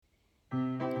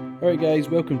Alright guys,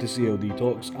 welcome to CLD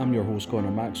Talks. I'm your host Connor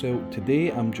Maxwell.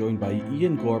 Today I'm joined by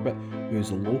Ian Corbett, who is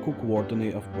the local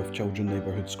coordinator with Children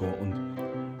Neighbourhood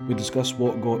Scotland. We discuss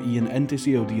what got Ian into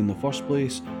CLD in the first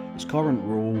place, his current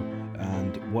role,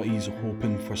 and what he's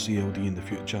hoping for CLD in the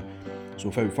future. So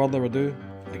without further ado,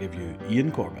 I give you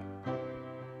Ian Corbett.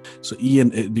 So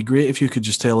Ian, it'd be great if you could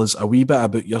just tell us a wee bit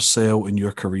about yourself and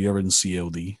your career in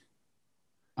CLD.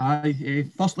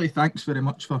 Firstly, thanks very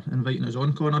much for inviting us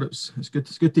on, Connor. It's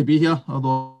good to be here,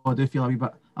 although I do feel a wee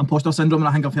bit imposter syndrome, and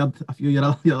I think I've heard a few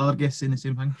of your other guests saying the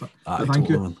same thing. But thank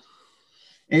you.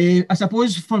 I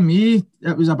suppose for me,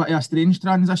 it was a bit of a strange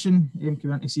transition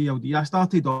coming into CLD. I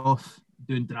started off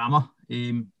doing drama.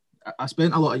 I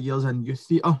spent a lot of years in youth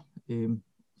theatre,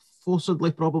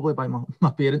 forcibly probably by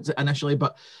my parents initially,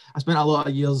 but I spent a lot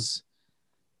of years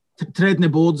treading the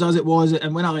boards as it was,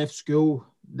 and when I left school,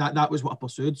 that was what I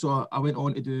pursued. So I went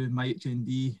on to do my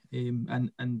HND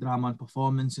in drama and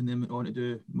performance, and then went on to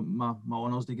do my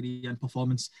honours degree in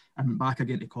performance, and went back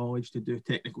again to college to do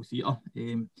technical theatre.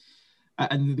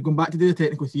 And going back to do the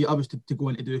technical theatre was to go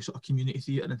in to do sort of community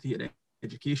theatre and theatre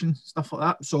education, stuff like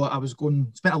that. So I was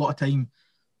spent a lot of time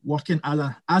working as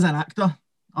an actor,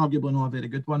 arguably not a very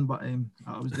good one, but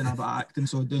I was doing a bit of acting,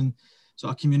 so doing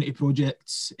sort of community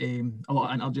projects, a lot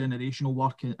of intergenerational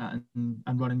work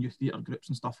and running youth theatre groups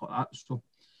and stuff like that. So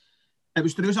it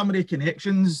was through some of the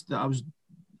connections that I was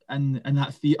in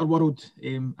that theatre world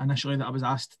initially that I was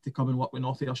asked to come and work with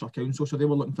North Ayrshire Council. So they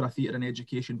were looking for a theatre and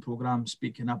education programme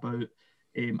speaking about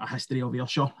a history of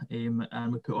Ayrshire,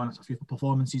 and we put on a few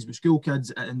performances with school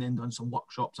kids and then done some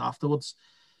workshops afterwards.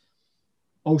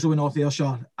 Also in North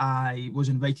Ayrshire, I was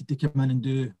invited to come in and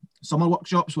do summer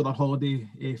workshops with our holiday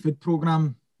food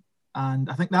programme. And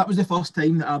I think that was the first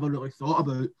time that I ever really thought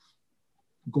about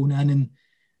going in and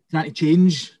trying to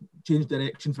change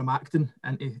direction from acting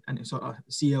into sort of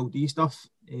CLD stuff.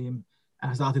 And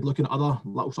I started looking at other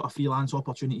little sort of freelance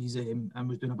opportunities and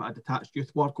was doing a bit of detached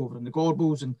youth work over in the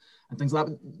Gorbals and things like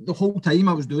that. The whole time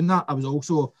I was doing that, I was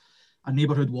also a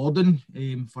neighbourhood warden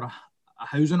for a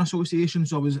housing association.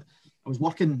 So I was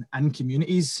working in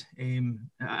communities and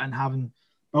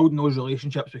building those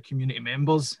relationships with community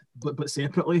members, but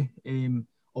separately,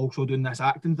 also doing this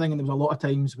acting thing. And there was a lot of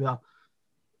times where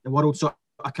the world sort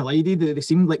of collided. They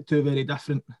seemed like two very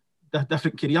different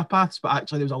career paths, but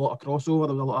actually there was a lot of crossover.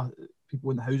 There was a lot of people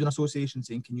in the housing association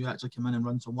saying, can you actually come in and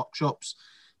run some workshops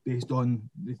based on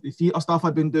the theatre stuff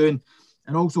I'd been doing?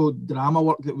 And also drama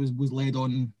work that was led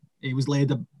on. It was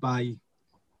led by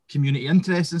community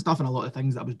interests and stuff, and a lot of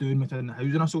things that I was doing within the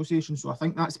housing association. So I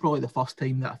think that's probably the first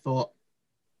time that I thought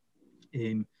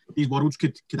these worlds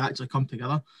could actually come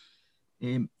together.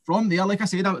 From there, like I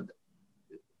said,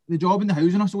 the job in the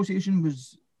housing association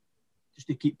was just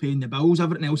to keep paying the bills.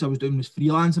 Everything else I was doing was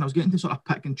freelance, and I was getting to sort of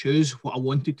pick and choose what I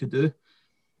wanted to do.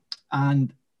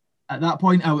 And at that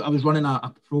point, I was running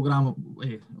a programme,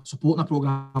 supporting a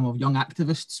programme of young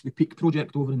activists with Peak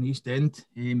Project over in the East End.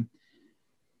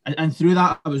 And through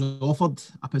that, I was offered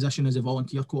a position as a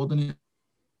volunteer coordinator.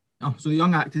 So the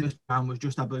Young Activist Programme was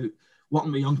just about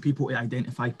working with young people to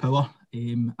identify power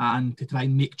and to try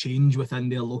and make change within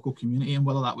their local community. And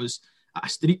whether that was at a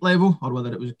street level or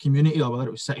whether it was a community or whether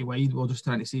it was citywide, we were just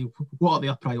trying to see what are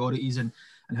their priorities and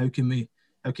how can we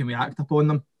act upon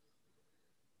them.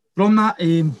 From that,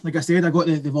 like I said, I got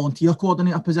the volunteer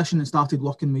coordinator position and started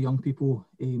working with young people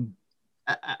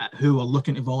who were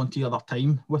looking to volunteer their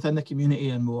time within the community,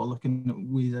 and we were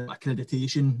looking with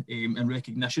accreditation and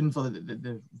recognition for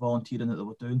the volunteering that they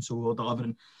were doing. So we were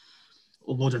delivering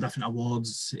loads of different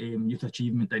awards, Youth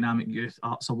Achievement, Dynamic Youth,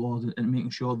 Arts Award, and making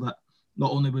sure that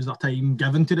not only was their time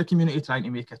given to the community trying to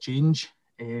make a change,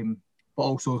 but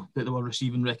also that they were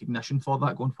receiving recognition for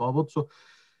that going forward. So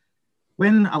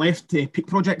when I left the Peak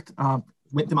Project, I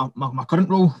went to my current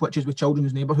role, which is with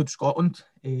Children's Neighbourhood Scotland.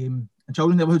 And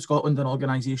Children's Neighbourhood Scotland is an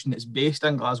organisation that's based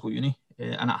in Glasgow Uni,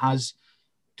 and it has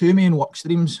two main work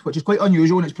streams, which is quite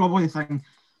unusual, and it's probably the thing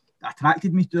that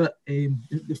attracted me to it.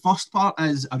 The first part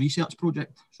is a research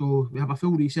project. So we have a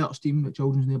full research team at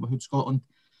Children's Neighbourhood Scotland,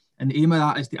 and the aim of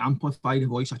that is to amplify the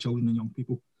voice of children and young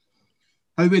people.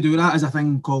 How we do that is a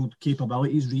thing called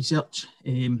capabilities research,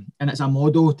 and it's a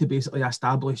model to basically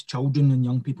establish children and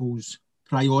young people's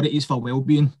priorities for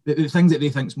well-being, the things that they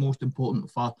think is most important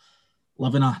for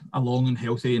living a long and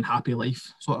healthy and happy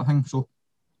life, sort of thing. So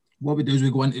what we do is we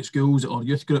go into schools or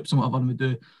youth groups and whatever, and we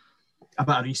do a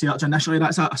bit of research. Initially,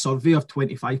 that's a survey of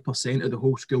 25% of the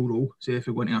whole school roll. So if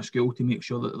we go into a school to make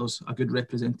sure that there's a good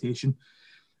representation.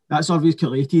 That survey is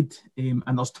collated, and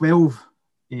there's 12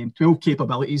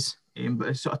 capabilities, but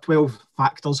it's sort of 12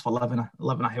 factors for living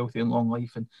a healthy and long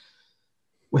life. And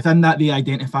within that, they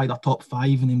identify their top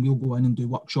 5, and then we'll go in and do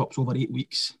workshops over 8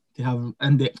 weeks to have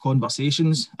in-depth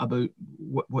conversations about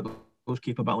what those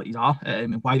capabilities are,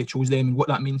 and why they chose them and what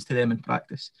that means to them in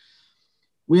practice.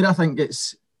 Where I think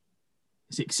it's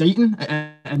exciting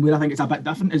and where I think it's a bit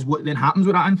different is what then happens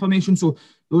with that information. So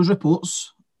those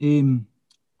reports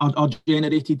are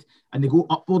generated and they go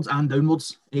upwards and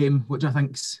downwards, which I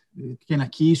think's kind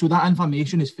of key. So that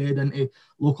information is fed into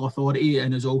local authority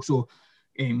and is also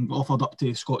offered up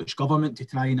to Scottish Government to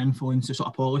try and influence the sort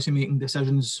of policy making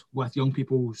decisions with young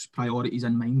people's priorities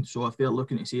in mind. So if they're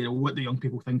looking to say, well, what do young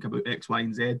people think about X, Y,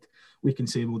 and Z, we can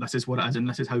say, well, this is what it is and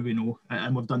this is how we know.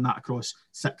 And we've done that across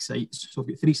 6 sites. So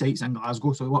we've got 3 sites in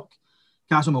Glasgow. So we work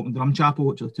Castlemilk, Drumchapel,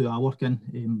 which are the 2 I work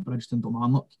in, Bridgeton,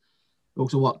 Kilmarnock. We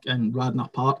also work in Radnor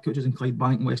Park, which is in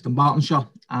Clydebank in Western Bartonshire,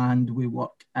 and we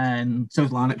work in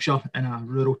South Lanarkshire in a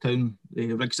rural town,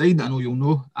 Rigside, that I know you'll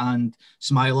know, and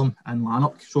Smileham and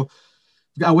Lanark. So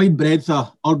we've got a wide breadth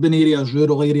of urban areas,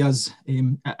 rural areas,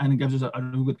 and it gives us a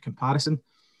real good comparison.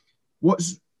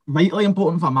 What's vitally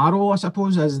important for my role, I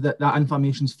suppose, is that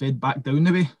information's fed back down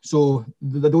the way. So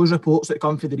those reports that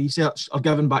come for the research are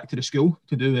given back to the school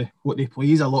to do what they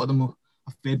please. A lot of them are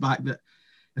fed back that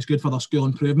it's good for their school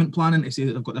improvement planning to say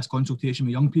that they've got this consultation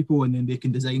with young people and then they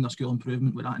can design their school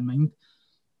improvement with that in mind.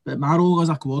 But my role as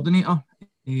a coordinator,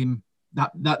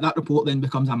 that report then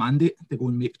becomes a mandate to go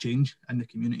and make change in the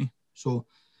community. So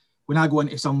when I go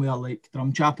into somewhere like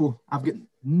Drumchapel, I've got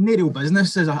no real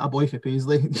business as a boy for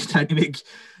Paisley trying to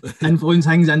influence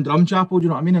things in Drumchapel, do you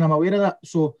know what I mean? And I'm aware of that.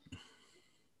 So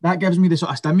that gives me the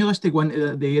sort of stimulus to go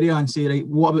into the area and say, right,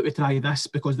 what about we try this?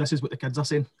 Because this is what the kids are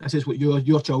saying. This is what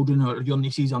your children or your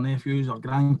nieces or nephews or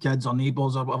grandkids or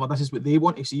neighbours or whatever, this is what they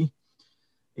want to see.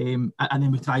 And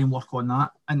then we try and work on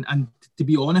that. And to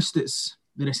be honest, it's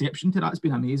the reception to that's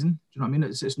been amazing. Do you know what I mean?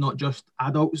 It's not just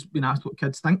adults being asked what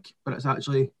kids think, but it's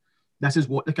actually, this is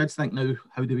what the kids think now.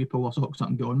 How do we pull our socks up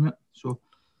and get on with it? So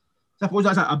I suppose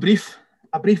that's a brief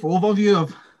overview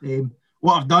of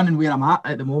what I've done and where I'm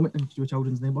at the moment in your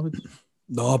children's neighbourhoods.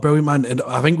 No, brilliant, man. And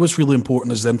I think what's really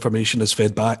important is the information is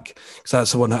fed back, because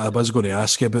that's the one that I was going to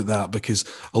ask you about that, because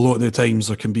a lot of the times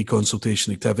there can be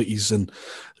consultation activities and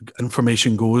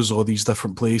information goes all these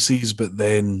different places, but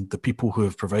then the people who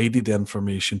have provided the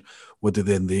information, what do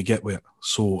then they get with it?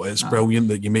 So it's brilliant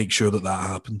that you make sure that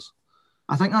happens.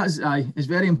 I think that is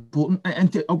very important.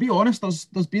 And I'll be honest,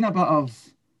 there's been a bit of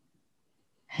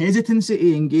hesitancy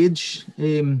to engage.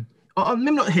 Maybe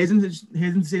not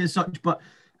hesitancy as such, but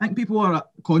I think people are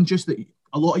conscious that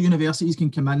a lot of universities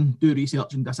can come in, do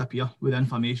research and disappear with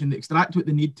information. They extract what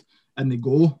they need and they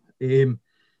go.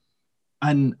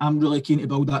 And I'm really keen to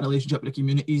build that relationship with the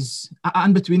communities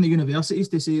and between the universities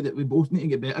to say that we both need to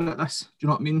get better at this. Do you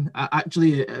know what I mean?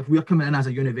 Actually, if we're coming in as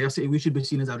a university, we should be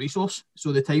seen as a resource.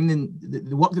 So the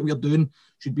work that we're doing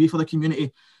should be for the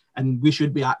community, and we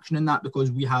should be actioning that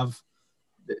because we have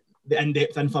the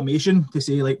in-depth information to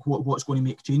say like what's going to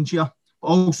make change here. But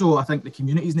also, I think the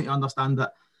communities need to understand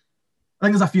that. I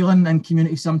think there's a feeling in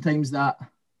communities sometimes that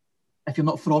if you're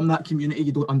not from that community,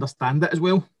 you don't understand it as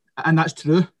well, and that's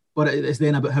true. But it's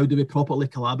then about how do we properly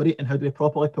collaborate and how do we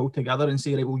properly pull together and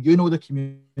say, right, well, you know the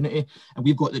community and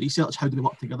we've got the research. How do we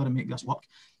work together and make this work?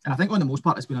 And I think on the most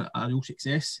part, it's been a real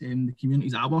success. The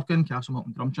communities I work in, Castlemilk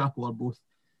and Drumchapel, are both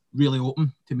really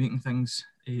open to making things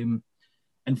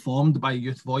informed by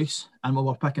youth voice, and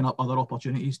we're picking up other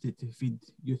opportunities to feed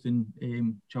youth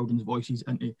and children's voices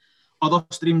into other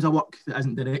streams of work that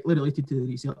isn't directly related to the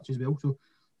research as well. So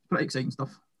pretty exciting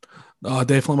stuff. Oh,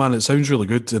 definitely, man. It sounds really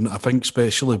good, and I think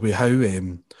especially with how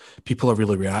people are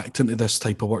really reacting to this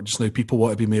type of work just now, people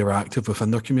want to be more active within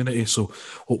their community. So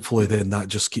hopefully, then that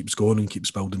just keeps going and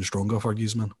keeps building stronger for you,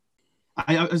 man.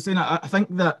 I was saying, I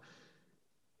think that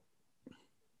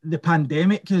the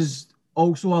pandemic has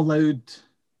also allowed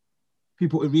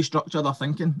people to restructure their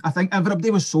thinking. I think everybody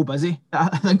was so busy.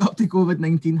 I think up to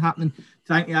COVID-19 happening,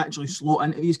 trying to actually slot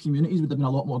into these communities would have been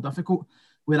a lot more difficult.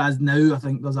 Whereas now, I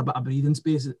think there's a bit of breathing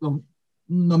space. Well,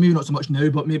 no, maybe not so much now,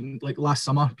 but maybe like last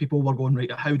summer, people were going,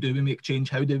 right, how do we make change?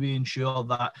 How do we ensure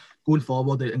that going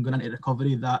forward and going into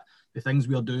recovery, that the things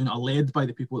we are doing are led by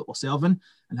the people that we're serving?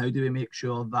 And how do we make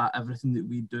sure that everything that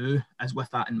we do is with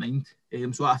that in mind?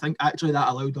 So I think actually that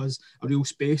allowed us a real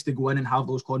space to go in and have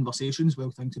those conversations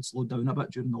while things had slowed down a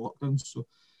bit during the lockdowns. So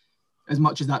as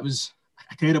much as that was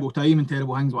a terrible time and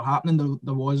terrible things were happening,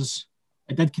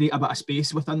 it did create a bit of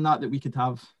space within that we could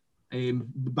have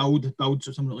build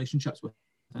some relationships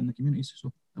within the communities.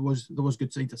 So there was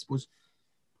good sides, I suppose.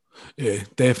 Yeah,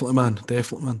 definitely,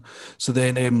 man. So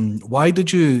then, why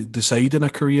did you decide on a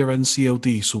career in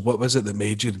CLD? So what was it that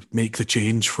made you make the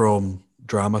change from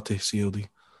drama to CLD?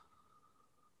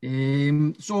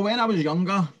 So when I was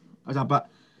younger, I was a bit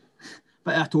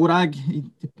of a toe rag,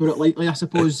 to put it lightly, I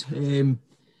suppose.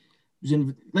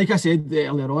 Like I said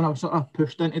earlier on, I was sort of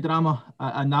pushed into drama,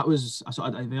 and that was a sort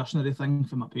of diversionary thing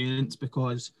for my parents,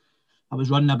 because I was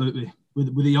running about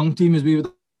with the young team, as we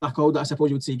would have called it. I suppose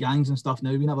you would say gangs and stuff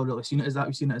now. We never really seen it as that.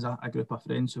 We've seen it as a group of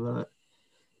friends who were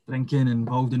drinking,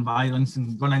 involved in violence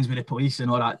and run-ins with the police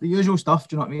and all that. The usual stuff,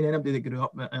 do you know what I mean? Anybody that grew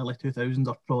up in the early 2000s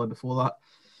or probably before that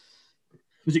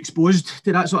was exposed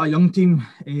to that sort of young team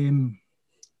and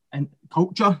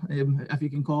culture, if you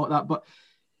can call it that. But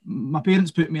my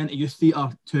parents put me into youth theatre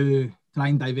to try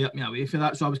and divert me away from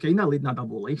that. So I was kind of leading a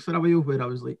double life for a while, where I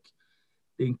was like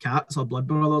doing Cats or Blood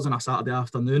Brothers on a Saturday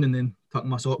afternoon, and then tucking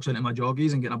my socks into my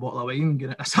joggies and getting a bottle of wine and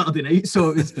getting it a Saturday night. So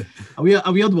it was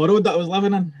a weird world that I was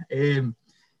living in.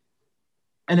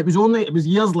 And it was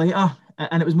years later,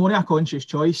 and it was more of a conscious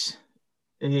choice.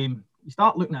 You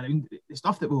start looking around, the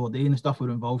stuff that we were doing, the stuff we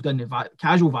were involved in,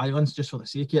 casual violence just for the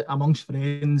sake of it, amongst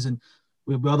friends and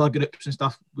with other groups and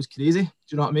stuff, was crazy. Do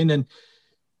you know what I mean? And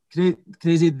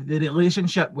crazy, the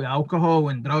relationship with alcohol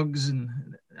and drugs, and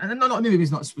not maybe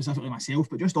it's not specifically myself,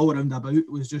 but just all around about,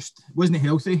 wasn't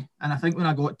healthy. And I think when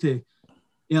I got to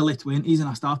early 20s and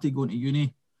I started going to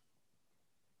uni,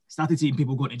 started seeing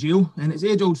people going to jail, and it's the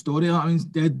age-old story. I mean,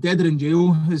 dead or in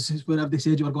jail is wherever they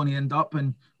said you were going to end up.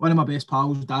 And one of my best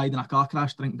pals died in a car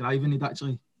crash, drink driving. He tried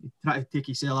to take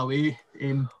his cell away.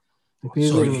 To pay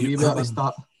at the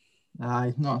start.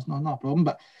 No, it's not a problem.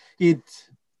 But he'd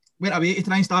went away to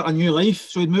try and start a new life.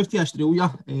 So he'd moved to Australia,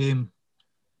 and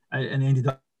ended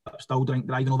up still drink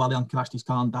driving over there and crashed his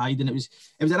car and died. And it was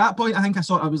at that point I think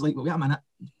I was like, well, wait a minute,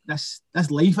 this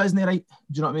life isn't right.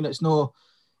 Do you know what I mean? It's no.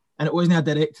 And it wasn't a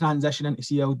direct transition into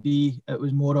CLD. It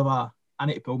was more of I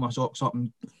need to pull my socks up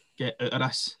and get out of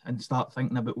this and start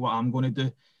thinking about what I'm going to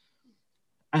do.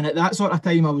 And at that sort of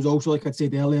time, I was also, like I'd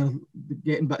said earlier,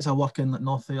 getting bits of work in like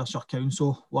North Ayrshire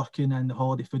Council, working in the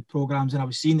holiday food programmes, and I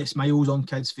was seeing the smiles on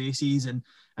kids' faces and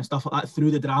stuff like that through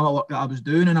the drama work that I was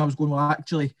doing. And I was going, well,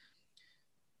 actually,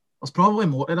 there's probably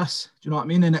more to this. Do you know what I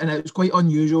mean? And it was quite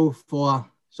unusual for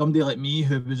somebody like me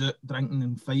who was out drinking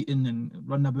and fighting and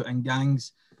running about in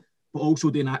gangs, but also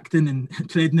doing acting and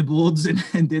treading the boards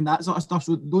and doing that sort of stuff.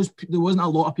 So there wasn't a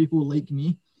lot of people like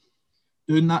me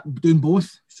doing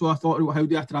both. So I thought, well, how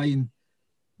do I try and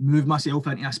move myself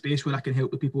into a space where I can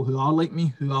help the people who are like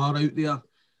me, who are out there?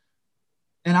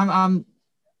 And I'm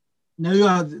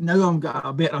now got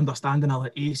a better understanding of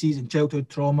like ACEs and childhood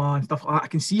trauma and stuff like that. I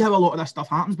can see how a lot of this stuff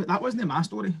happens, but that wasn't my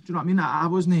story. Do you know what I mean? I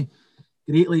wasn't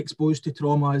greatly exposed to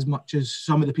trauma as much as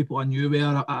some of the people I knew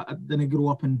were. I didn't grow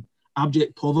up in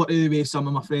abject poverty the way some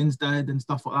of my friends did and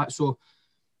stuff like that. So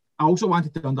I also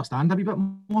wanted to understand a wee bit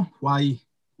more why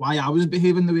I was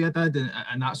behaving the way I did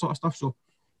and that sort of stuff. So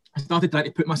I started trying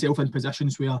to put myself in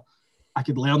positions where I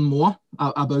could learn more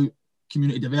about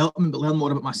community development, but learn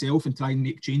more about myself and try and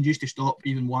make changes to stop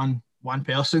even one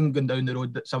person going down the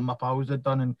road that some of my pals had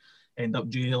done and end up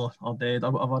jail or dead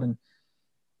or whatever. And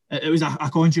it was a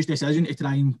conscious decision to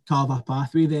try and carve a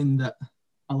pathway then that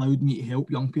allowed me to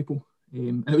help young people.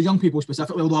 And it was young people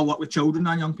specifically, although I work with children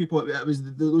and young people. It was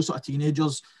those sort of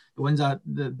teenagers, the ones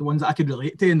that I could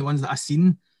relate to and the ones that I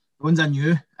seen, the ones I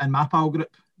knew in my pal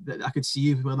group, that I could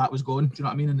see where that was going. Do you know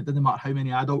what I mean? And it didn't matter how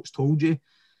many adults told you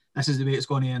this is the way it's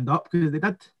going to end up, because they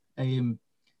did.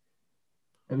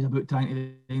 It was about trying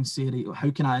to then say, right, how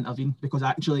can I intervene? Because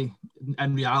actually,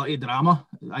 in reality, drama,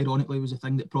 ironically, was the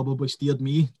thing that probably steered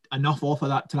me enough off of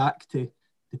that track to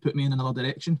put me in another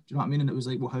direction. Do you know what I mean? And it was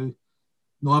like, well, how?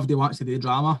 No, everybody wants to do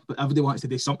drama, but everybody wants to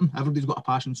do something. Everybody's got a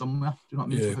passion somewhere. Do you know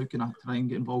what I mean? Yeah. So how can I try and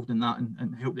get involved in that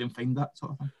and help them find that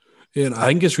sort of thing? Yeah, and I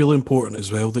think it's really important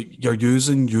as well that you're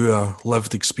using your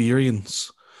lived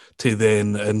experience to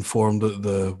then inform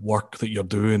the work that you're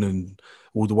doing and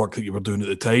all the work that you were doing at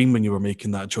the time when you were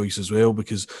making that choice as well,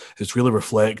 because it's really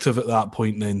reflective at that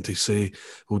point then to say,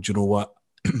 well, do you know what?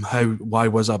 Why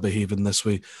was I behaving this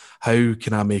way? How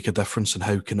can I make a difference, and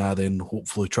how can I then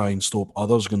hopefully try and stop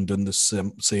others going down the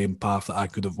same path that I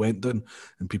could have went down,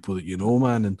 and people that you know,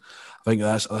 man. And I think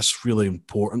that's really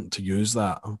important to use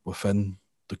that within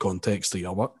the context of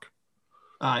your work.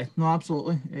 Aye, no,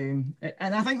 absolutely. And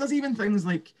I think there's even things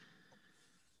like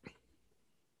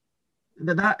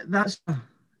that's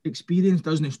experience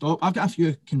doesn't stop. I've got a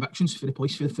few convictions for the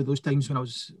police for those times when I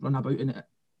was running about in it.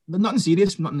 But nothing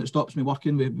serious, nothing that stops me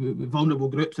working with vulnerable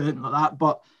groups or anything like that.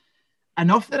 But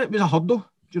enough that it was a hurdle. Do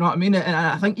you know what I mean? And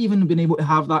I think even being able to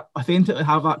have that, authentically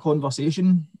have that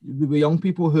conversation with young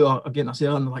people who are getting a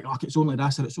sale and they're like, oh, it's only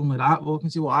this or it's only that. Well, I can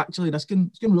say, well, actually, this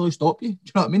can really stop you. Do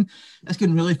you know what I mean? This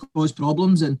can really cause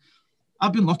problems. And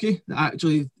I've been lucky that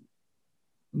actually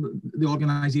the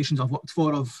organisations I've worked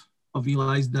for have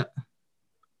realised that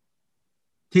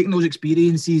taking those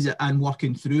experiences and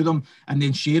working through them and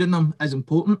then sharing them is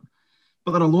important.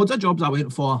 But there are loads of jobs I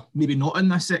went for, maybe not in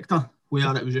this sector,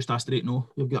 where it was just a straight no.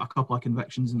 You've got a couple of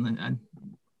convictions and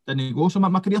didn't go. So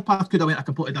my career path could have went a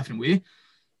completely different way.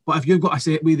 But if you've got a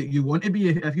set way that you want to be,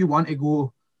 if you want to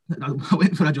go, I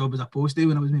went for a job as a postie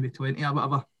when I was maybe 20 or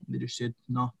whatever. They just said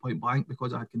no, point blank,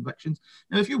 because I had convictions.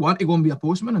 Now, if you want to go and be a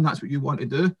postman and that's what you want to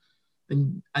do,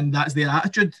 then, and that's their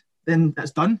attitude, then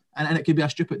it's done. And it could be a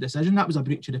stupid decision. That was a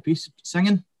breach of the peace.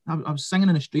 Singing. I was singing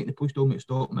in the street and the police told me to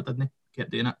stop and I didn't.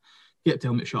 Kept doing it. Kept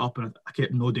telling me to shut up and I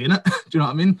kept no doing it. Do you know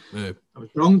what I mean? Yeah. I was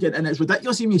drunk and it's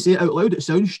ridiculous seeing me say it out loud. It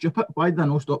sounds stupid. Why did I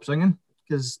not stop singing?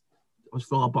 Because I was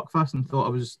full of buckfast and thought I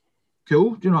was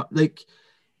cool. Do you know, like,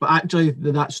 but actually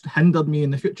that's hindered me in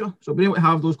the future. So being able to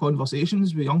have those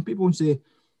conversations with young people and say,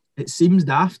 it seems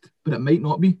daft, but it might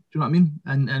not be. Do you know what I mean?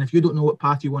 And if you don't know what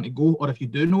path you want to go, or if you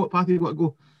do know what path you want to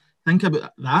go, think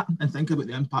about that and think about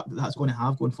the impact that that's going to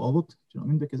have going forward. Do you know what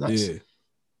I mean? Because that's... Yeah.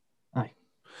 Aye.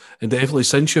 And definitely,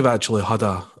 since you've actually had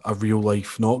a real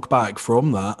life knockback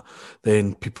from that,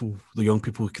 then the young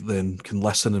people then can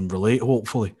listen and relate,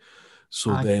 hopefully.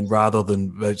 So Aye. then, rather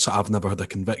than, I've never had a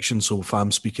conviction, so if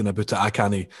I'm speaking about it, I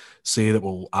can't say that,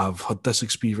 well, I've had this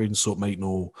experience, so it might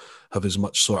not have as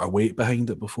much sort of weight behind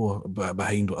it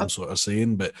behind what I'm sort of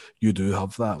saying, but you do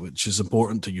have that, which is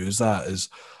important to use that as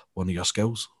one of your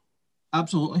skills.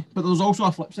 Absolutely. But there's also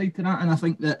a flip side to that, and I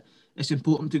think that it's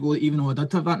important to go that even though I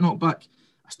did have that knockback,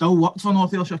 I still worked for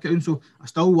North Ayrshire Council. I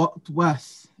still worked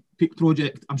with Peak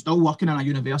Project. I'm still working in a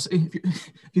university.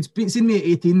 If you'd seen me at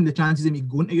 18, the chances of me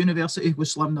going to university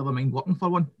was slim, never mind working for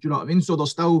one. Do you know what I mean? So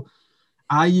there's still,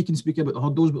 you can speak about the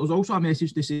hurdles, but there's also a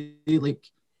message to say, like,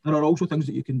 there are also things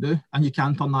that you can do and you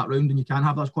can turn that around and you can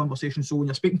have those conversations. So when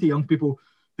you're speaking to young people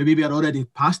who maybe are already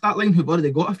past that line, who've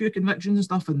already got a few convictions and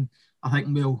stuff, and I think,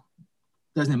 well,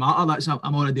 doesn't matter,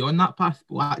 I'm already on that path.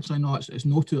 Well, actually, no, it's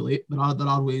not too late. There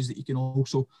are ways that you can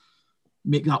also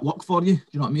make that work for you, do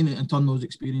you know what I mean, and turn those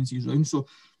experiences around. So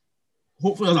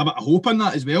hopefully there's a bit of hope in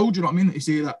that as well, do you know what I mean, to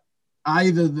say that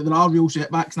there are real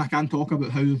setbacks and I can talk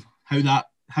about how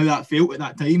that felt at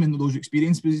that time and those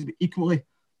experiences, but equally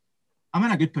I'm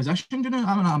in a good position, do you know,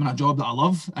 I'm in a job that I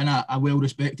love and a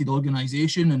well-respected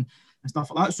organisation and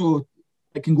stuff like that, so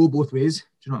it can go both ways, do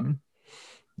you know what I mean?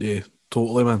 Yeah,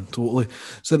 totally, man, totally.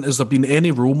 So has there been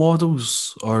any role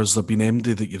models or has there been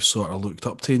anybody that you've sort of looked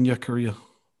up to in your career?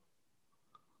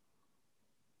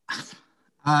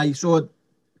 So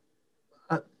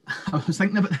I was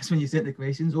thinking about this when you sent the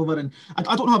questions over, and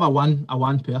I don't have a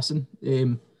one person.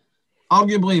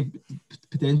 Arguably,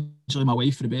 potentially my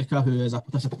wife Rebecca, who is a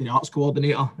participatory arts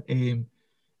coordinator,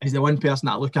 is the one person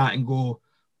that I look at and go,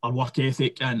 her work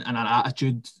ethic and her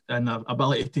attitude and her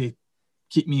ability to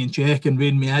keep me in check and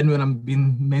rein me in when I'm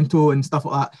being mental and stuff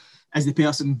like that, is the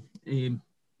person.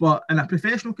 But in a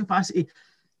professional capacity,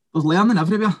 there's learning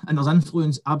everywhere and there's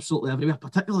influence absolutely everywhere,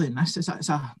 particularly in this.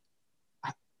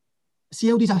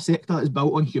 CLD is a sector that is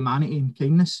built on humanity and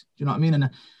kindness. Do you know what I mean? And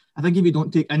I think if you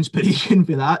don't take inspiration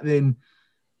for that, then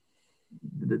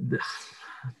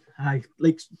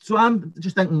so I'm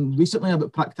just thinking recently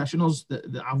about practitioners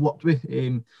that I've worked with.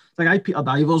 Like Peter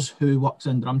Divers, who works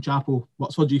in Drumchapel,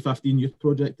 works for G15 Youth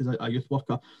Project as a youth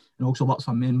worker, and also works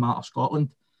for Men Matter Scotland.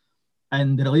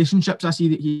 And the relationships I see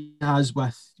that he has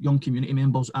with young community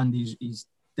members and his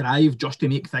drive just to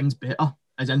make things better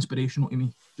is inspirational to me.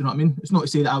 Do you know what I mean? It's not to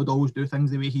say that I would always do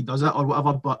things the way he does it or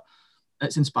whatever, but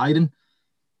it's inspiring.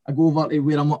 I go over to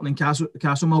where I'm working in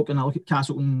Castlemilk and I look at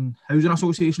Castleton Housing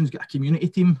Association's got a community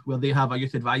team where they have a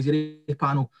youth advisory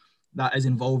panel that is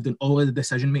involved in all of the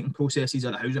decision-making processes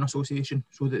of the housing association,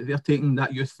 so that they're taking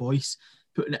that youth voice,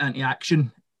 putting it into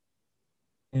action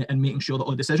and making sure that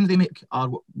all the decisions they make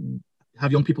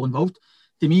have young people involved.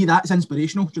 To me, that's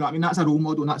inspirational. Do you know what I mean? That's a role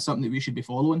model and that's something that we should be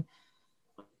following.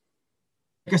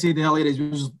 Like I said earlier, as we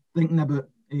was thinking about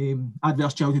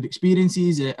adverse childhood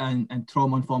experiences and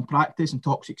trauma-informed practice and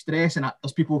toxic stress, and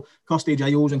there's people, Kirsty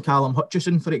Giles and Callum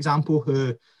Hutchison, for example,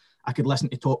 who I could listen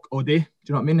to talk all day. Do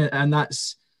you know what I mean? And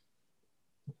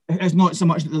it's not so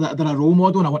much that they're a role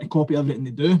model and I want to copy everything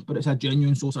they do, but it's a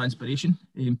genuine source of inspiration.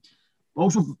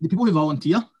 Also, the people who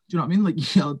volunteer, do you know what I mean?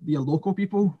 Like your local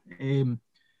people.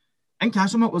 In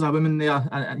Castlemilk, there's a woman there,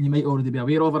 and you might already be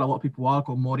aware of her, a lot of people are,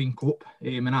 called Maureen Cope,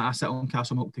 and I sit on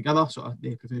Castlemilk together, sort of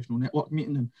the professional network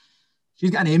meeting, and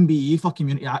she's got an MBE for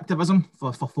community activism,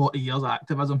 for 40 years of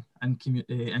activism in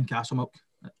Castlemilk.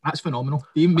 That's phenomenal. To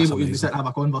even be able to sit and have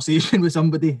a conversation with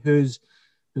somebody who's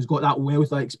got that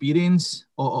wealth of experience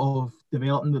of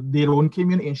developing their own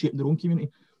community and shaping their own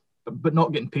community, but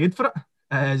not getting paid for it,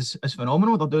 is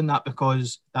phenomenal. They're doing that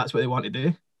because that's what they want to do.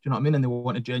 Do you know what I mean? And they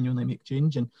want to genuinely make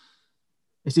change. And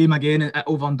the same again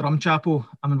over in Drumchapel.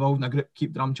 I'm involved in a group,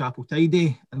 Keep Drumchapel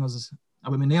Tidy, and there's a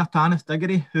woman there, Tanith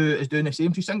Diggory, who is doing the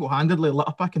same. She's single-handedly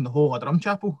litter picking the whole of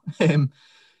Drumchapel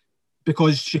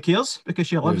because she cares, because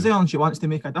she lives there and she wants to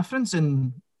make a difference.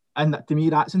 And to me,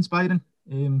 that's inspiring.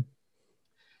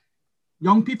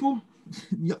 Young people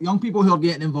who are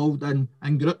getting involved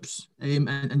in groups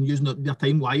and using their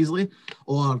time wisely,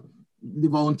 or the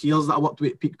volunteers that I worked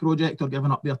with at Peak Project are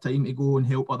giving up their time to go and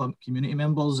help other community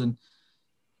members, and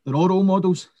they're all role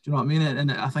models. Do you know what I mean?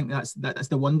 And I think that's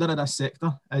the wonder of this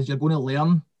sector, is you're going to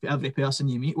learn for every person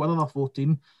you meet, whether they're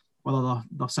 14, whether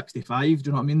they're 65. Do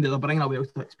you know what I mean? They're bringing a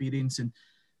wealth of experience and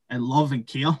love and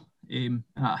care. And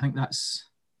I think that's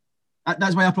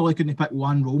why I probably couldn't pick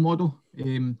one role model.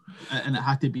 And it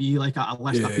had to be like a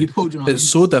list of people. Do you know what it's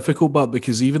so difficult, but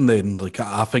because even then, like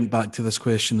I think back to this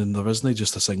question, and there isn't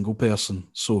just a single person.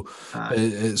 So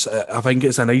I think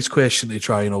it's a nice question to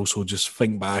try and also just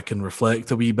think back and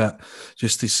reflect a wee bit,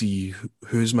 just to see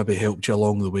who's maybe helped you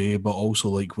along the way, but also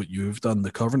like what you've done,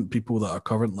 the current people that are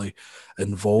currently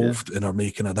involved and are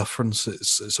making a difference.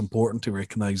 It's important to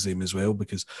recognise them as well,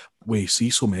 because we see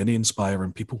so many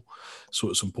inspiring people. So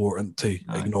it's important to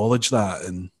acknowledge that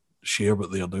and share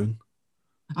what they are doing.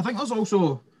 I think there's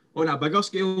also, on a bigger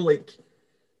scale, like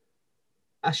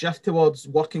a shift towards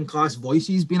working class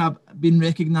voices being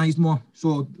recognised more.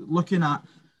 So looking at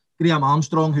Graham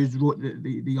Armstrong, who's wrote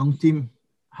the Young Team,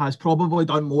 has probably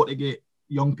done more to get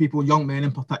young people, young men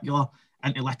in particular,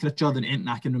 into literature than anything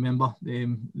I can remember.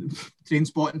 Train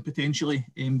spotting potentially,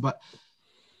 but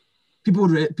people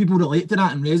relate to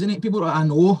that and resonate. People that I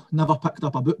know never picked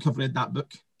up a book have read that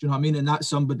book. Do you know what I mean? And that's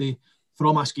somebody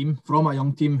from a scheme, from a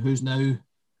Young Team, who's now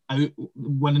out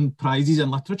winning prizes in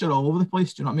literature all over the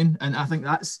place. Do you know what I mean? And I think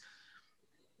that's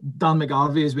Dan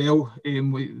McGarvey as well,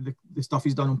 with the stuff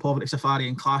he's done on Poverty Safari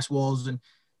and Class Wars. And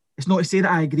it's not to say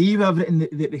that I agree with everything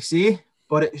that they say,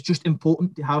 but it's just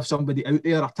important to have somebody out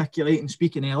there articulating,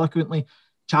 speaking eloquently,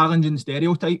 challenging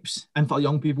stereotypes, and for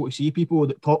young people to see people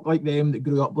that talk like them, that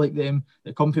grew up like them,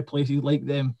 that come from places like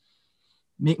them,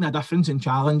 making a difference and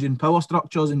challenging power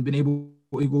structures and being able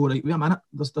to go, right, wait a minute,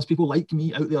 there's people like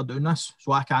me out there doing this,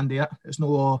 so I can do it. It's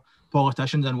no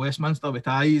politicians in Westminster with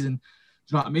ties, and do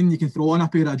you know what I mean? You can throw on a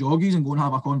pair of joggies and go and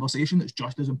have a conversation that's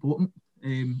just as important.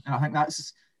 And I think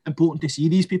that's important to see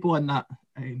these people in that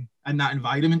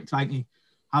environment, trying to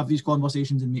have these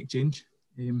conversations and make change.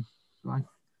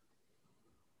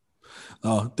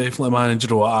 Oh, definitely, man. And you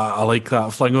know what? I like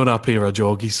that. Fling on a pair of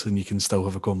joggies and you can still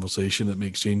have a conversation that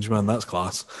makes change, man. That's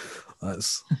class.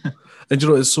 And you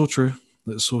know, it's so true.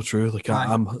 It's so true. Like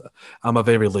I'm a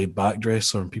very laid back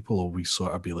dresser, and people always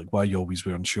sort of be like, "Why are you always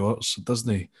wearing shorts?" It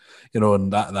doesn't, you know,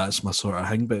 and that's my sort of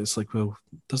thing. But it's like, well,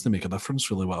 it doesn't make a difference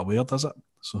really what I wear, does it?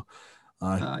 So,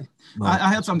 I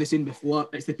heard somebody saying before,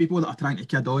 it's the people that are trying to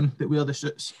kid on that wear the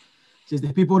suits. He says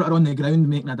the people that are on the ground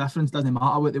making a difference, doesn't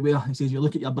matter what they wear. He says you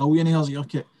look at your billionaires, you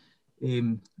look at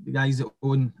the guys that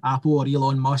own Apple or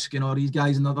Elon Musk and all these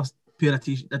guys, and another pair of a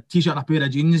t-shirt and a pair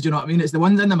of jeans. Do you know what I mean? It's the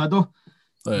ones in the middle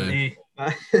that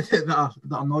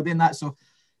are not doing that. So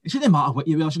it shouldn't matter what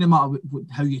you wear. It shouldn't matter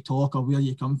how you talk or where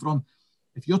you come from.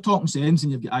 If you're talking sense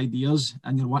and you've got ideas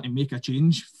and you want to make a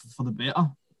change for the better,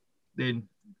 then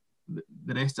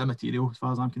the rest is material as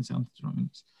far as I'm concerned. Do you know what I mean?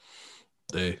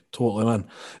 Totally, man.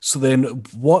 So then,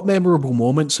 what memorable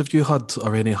moments have you had,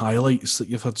 or any highlights that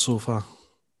you've had so far?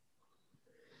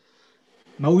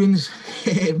 Millions.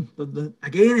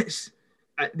 Again, it's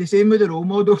the same with the role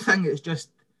model thing. It's just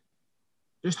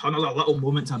hundreds of little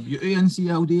moments of beauty in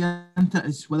CLD, isn't it?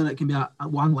 It's whether it can be a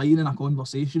one line in a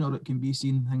conversation, or it can be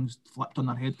seeing things flipped on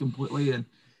their head completely.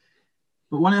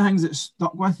 But one of the things that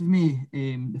stuck with me,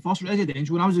 the first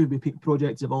residential, when I was with the Peak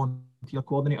Project as a volunteer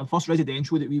coordinator, the first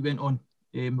residential that we went on,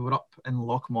 we were up in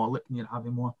Lochmorlip near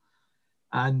Aviemore,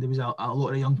 and there was a lot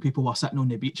of young people were sitting on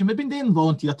the beach, and we'd been doing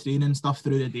volunteer training stuff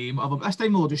through the day, whatever. But this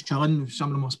time we were just chilling. Some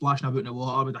of them were splashing about in the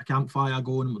water with a campfire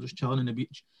going, and we're just chilling on the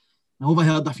beach. And I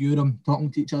overheard a few of them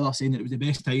talking to each other, saying that it was the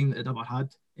best time that they'd ever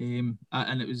had, and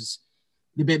it was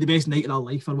the best night of their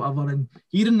life or whatever. And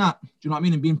hearing that, do you know what I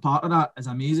mean, and being part of that is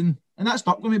amazing. And that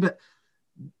stuck with me, but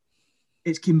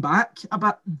it's come back a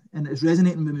bit, and it's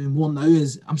resonating with me more now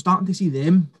as I'm starting to see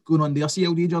them going on their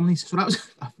CLD journeys. So that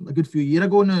was a good few years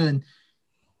ago now, and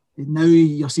now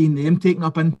you're seeing them taking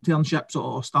up internships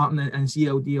or starting in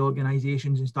CLD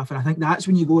organisations and stuff. And I think that's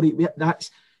when you go, right,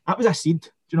 that was a seed. Do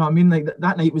you know what I mean? Like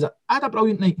that night I had a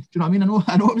brilliant night. Do you know what I mean?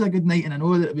 I know it was a good night, and I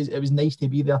know that it was nice to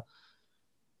be there.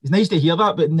 It's nice to hear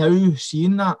that, but now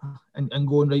seeing that and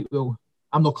going, right, well,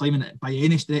 I'm not claiming it by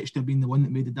any stretch to have been the one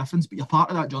that made the difference, but you're part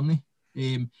of that journey.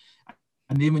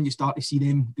 And then when you start to see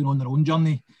them going on their own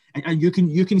journey, and you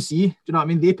can see, do you know what I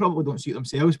mean? They probably don't see it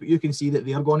themselves, but you can see that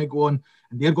they're going to go on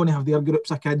and they're going to have their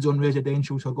groups of kids on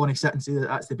residentials who are going to sit and say that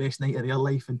that's the best night of their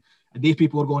life, and they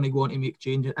people are going to go on to make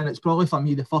changes. And it's probably for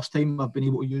me the first time I've been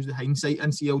able to use the hindsight in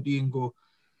CLD and go,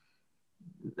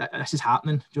 this is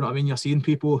happening. Do you know what I mean? You're seeing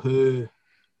people who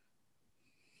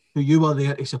you were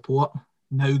there to support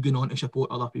now going on to support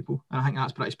other people, and I think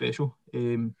that's pretty special.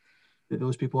 That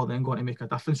those people are then going to make a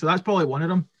difference. So that's probably one of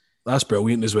them. That's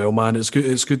brilliant as well, man. It's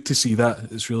good to see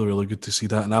that. It's really, really good to see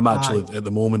that. And I'm actually, at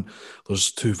the moment,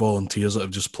 there's 2 volunteers that have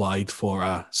just applied for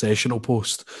a sessional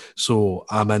post. So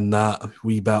I'm in that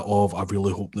wee bit of, I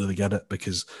really hope that they get it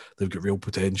because they've got real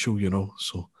potential, you know.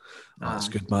 So that's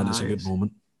good, man. It's a good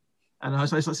moment. And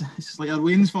it's like your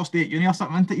Wayne's first day at uni or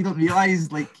something, isn't it? You don't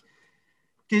realise, like,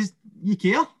 because you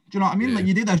care. Do you know what I mean? Yeah. Like,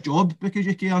 you do this job because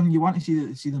you care and you want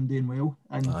to see them doing well.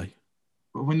 And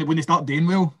when they start doing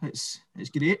well, it's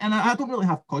great. And I don't really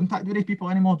have contact with these people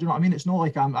anymore. Do you know what I mean? It's not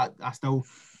like I still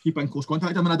keep in close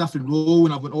contact. I'm in a different role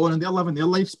and I've went on and they're living their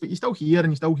lives, but you still hear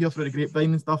and you still hear through the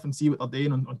grapevine and stuff and see what they're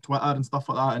doing on Twitter and stuff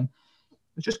like that. And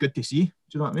it's just good to see. Do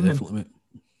you know what I mean? Definitely.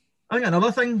 I think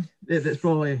another thing that's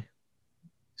probably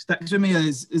sticks with me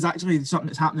is actually something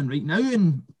that's happening right now.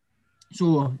 And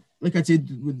so, like I said,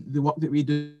 with the work that we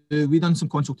do, we done some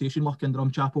consultation work in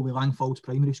Drumchapel with Langfolds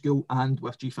Primary School and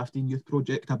with G15 Youth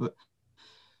Project about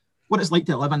what it's like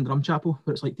to live in Drumchapel,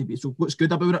 what it's like to be. So what's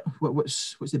good about it,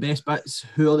 what's the best bits,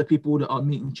 who are the people that are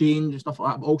making change and stuff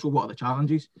like that, but also what are the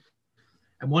challenges.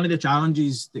 And one of the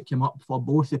challenges that came up for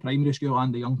both the primary school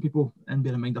and the young people, and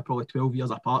bear in mind they're probably 12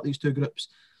 years apart, these two groups,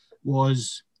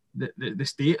 was the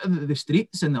state of the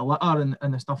streets and the litter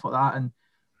and the stuff like that. And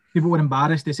people were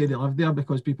embarrassed to say they lived there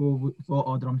because people thought,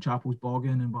 oh, Drumchapel's bogging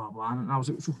and blah, blah. And I was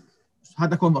like, so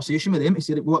had a conversation with them to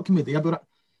say, what can we do about it?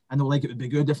 And they were like, it would be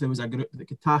good if there was a group that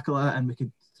could tackle it and we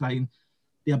could try and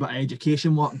do a bit of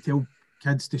education work and tell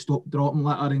kids to stop dropping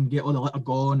litter and get all the litter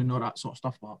gone and all that sort of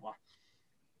stuff, blah, blah.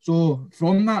 So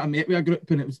from that, I met with a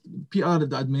group and it was Peter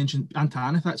that I'd mentioned, and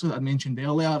Tanith actually, that I'd mentioned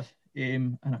earlier,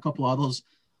 and a couple of others.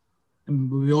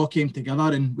 And we all came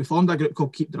together and we formed a group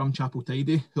called Keep Drumchapel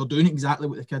Tidy, who are doing exactly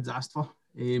what the kids asked for.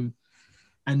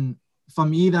 And for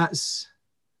me, that's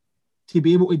to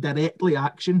be able to directly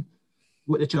action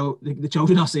what the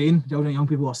children are saying, children and young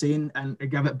people are saying, and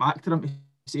give it back to them, to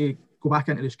say, go back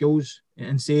into the schools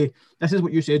and say, this is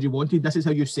what you said you wanted, this is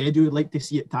how you said you would like to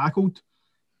see it tackled,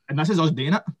 and this is us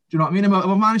doing it. Do you know what I mean? And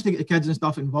we've managed to get the kids and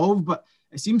stuff involved, but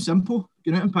it seems simple,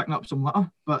 going out and picking up some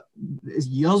litter, but it's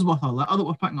years worth of litter that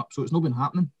we're picking up, so it's not been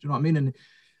happening. Do you know what I mean? And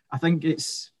I think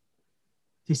it's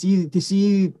to see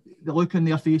the look on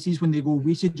their faces when they go,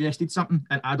 we suggested something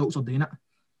and adults are doing it.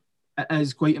 It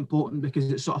is quite important because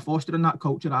it's sort of fostering that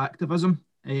culture of activism,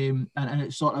 and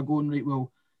it's sort of going, right,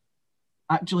 well,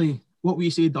 actually, what we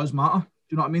say does matter. Do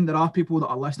you know what I mean? There are people that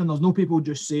are listening. There's no people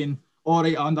just saying, all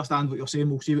right, I understand what you're saying,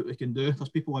 we'll see what we can do. There's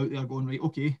people out there going, right,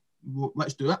 okay, well,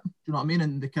 let's do it. Do you know what I mean?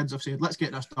 And the kids have said, let's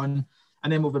get this done.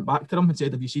 And then we went back to them and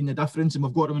said, have you seen the difference? And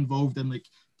we've got them involved in like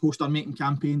poster making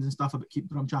campaigns and stuff about Keep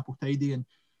Drumchapel Tidy.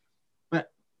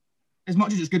 But as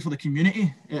much as it's good for the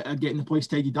community getting the place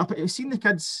tidied up, it's seen the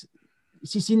kids,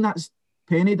 it's seen that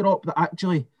penny drop that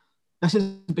actually this is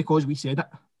because we said it.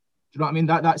 Do you know what I mean?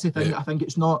 That's the thing that I think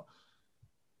it's not.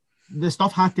 The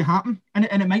stuff had to happen, and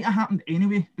it might have happened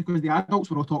anyway because the adults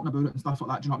were all talking about it and stuff like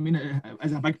that. Do you know what I mean? It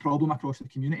is a big problem across the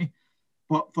community.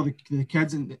 But for the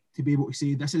kids and to be able to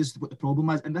say this is what the problem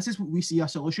is, and this is what we see a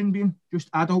solution being, just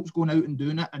adults going out and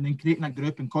doing it, and then creating a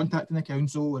group and contacting the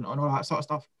council and all that sort of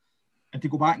stuff, and to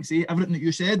go back and say everything that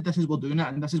you said, this is we're doing it,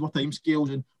 and this is what time scales,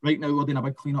 and right now we're doing a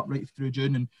big clean up right through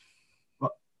June,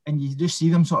 and you just see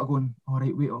them sort of going, all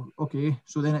right, wait, okay.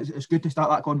 So then it's good to start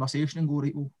that conversation and go,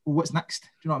 right, well, what's next? Do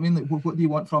you know what I mean? Like, what do you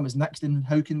want from us next? And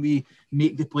how can we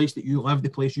make the place that you live the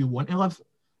place you want to live? Do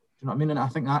you know what I mean? And I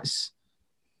think it's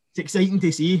exciting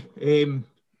to see.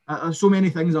 So many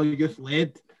things are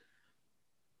youth-led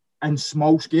and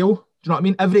small scale. Do you know what I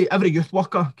mean? Every youth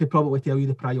worker could probably tell you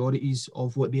the priorities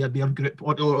of what their group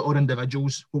or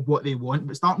individuals, of what they want.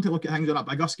 But starting to look at things on a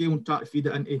bigger scale and try to feed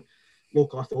it into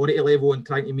local authority level and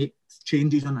trying to make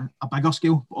changes on a bigger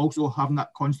scale, but also having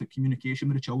that constant communication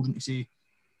with the children to say,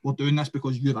 we're doing this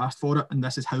because you've asked for it and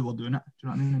this is how we're doing it. Do you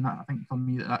know what I mean? And I think for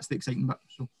me that's the exciting bit.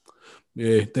 So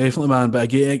yeah, definitely, man. But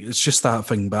again, it's just that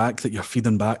thing back that you're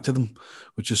feeding back to them,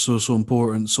 which is so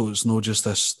important. So it's not just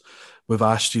this, we've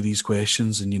asked you these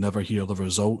questions and you never hear the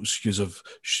results. You have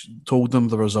told them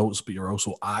the results, but you're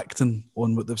also acting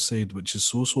on what they've said, which is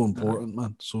so important,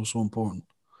 man. So important.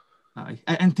 Aye.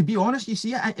 And to be honest, you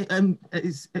see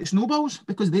it snowballs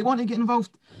because they want to get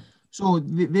involved. So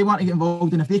they want to get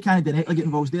involved, and if they can't directly get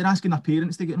involved, they're asking their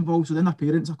parents to get involved. So then their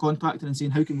parents are contacting and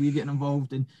saying, how can we get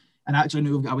involved? And actually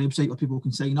now we've got a website where people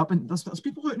can sign up. And there's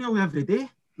people out there every day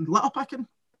litter picking.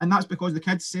 And that's because the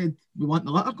kids said, we want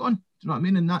the litter gone. Do you know what I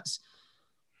mean? And it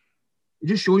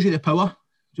just shows you the power.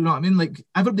 Do you know what I mean? Like,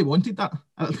 everybody wanted that.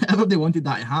 Everybody wanted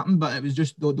that to happen, but it was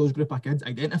just those group of kids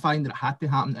identifying that it had to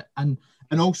happen and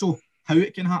also how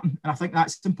it can happen. And I think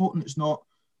that's important. It's not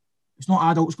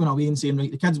adults going away and saying, right,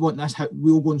 the kids want this,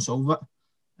 we'll go and solve it.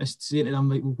 It's saying to them,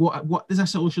 like, well, what does a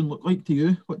solution look like to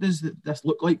you? What does this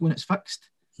look like when it's fixed?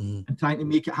 And trying to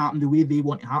make it happen the way they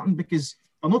want it to happen, because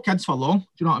they're no kids for long. Do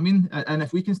you know what I mean? And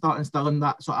if we can start instilling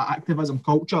that sort of activism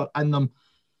culture in them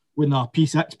when they're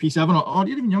P6, P7, or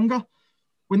even younger,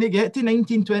 when they get to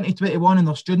 19, 20, 21 and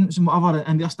they're students and whatever,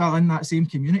 and they're still in that same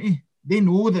community, they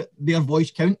know that their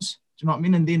voice counts. Do you know what I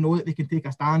mean? And they know that they can take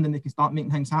a stand and they can start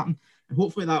making things happen. And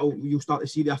hopefully you'll start to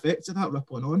see the effects of that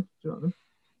rippling on. Do you know what I mean?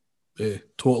 Yeah,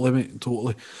 totally, mate,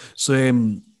 totally.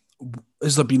 So,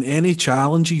 has there been any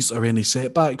challenges or any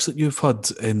setbacks that you've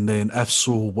had? And then, if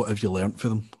so, what have you learnt from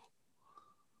them?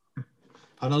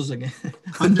 Hundreds again.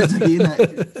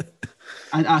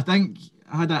 I think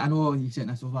I know you said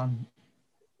this over.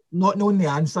 Not knowing the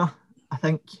answer, I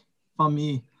think for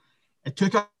me, it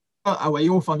took a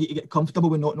while for me to get comfortable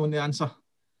with not knowing the answer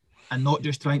and not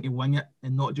just trying to wing it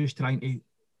and not just trying to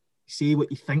say what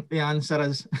you think the answer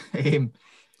is.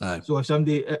 So if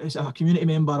somebody is a community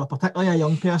member or particularly a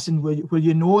young person where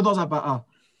you know there's a bit of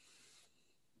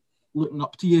looking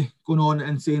up to you going on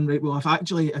and saying, right, well,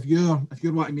 if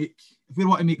you want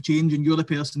to make change and you're the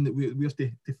person that we have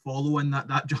to follow in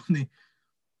that journey,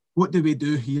 what do we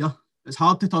do here? It's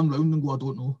hard to turn around and go, I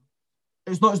don't know.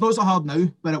 It's not so hard now,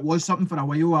 but it was something for a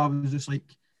while. I was just like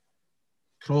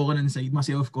crawling inside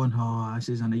myself going, oh, this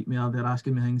is a nightmare. They're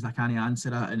asking me things I can't answer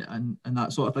it and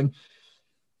that sort of thing.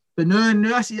 But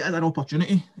now I see it as an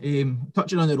opportunity.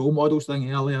 Touching on the role models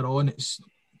thing earlier on, it's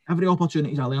every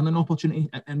opportunity is a learning opportunity.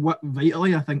 And what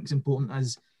vitally I think is important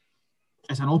is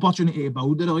it's an opportunity to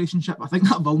build the relationship. I think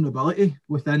that vulnerability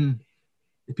within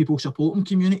the people supporting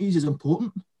communities is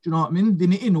important. Do you know what I mean? They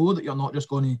need to know that you're not just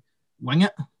going to wing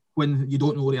it when you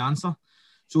don't know the answer.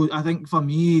 So I think for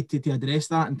me to address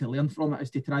that and to learn from it is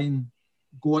to try and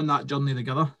go on that journey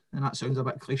together. And that sounds a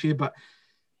bit cliche, but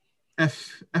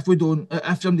if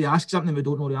somebody asks something and we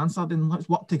don't know the answer, then let's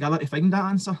work together to find that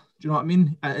answer. Do you know what I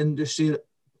mean? And just say,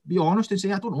 be honest and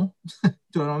say, I don't know. Do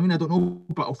you know what I mean? I don't know,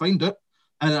 but I'll find it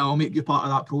and I'll make you part of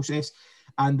that process.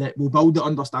 And we'll build the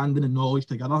understanding and knowledge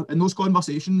together. And those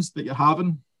conversations that you're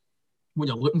having when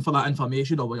you're looking for that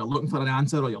information or when you're looking for an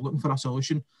answer or you're looking for a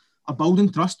solution are building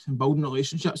trust and building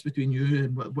relationships between you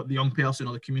and what the young person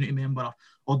or the community member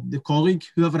or the colleague,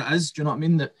 whoever it is, do you know what I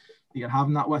mean, that you're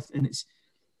having that with. And it's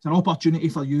an opportunity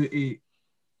for you to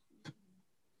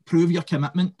prove your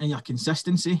commitment and your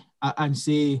consistency and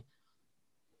say,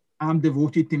 I'm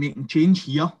devoted to making change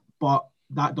here, but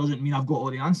that doesn't mean I've got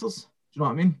all the answers. Do you know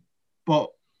what I mean?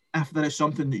 But if there is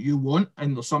something that you want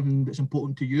and there's something that's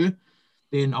important to you,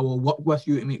 then I will work with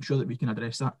you to make sure that we can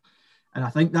address that. And I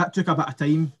think that took a bit of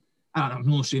time. And I'm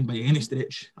not saying by any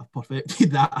stretch I've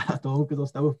perfected that at all, because there's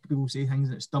still people say things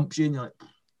and it stumps you and you're like,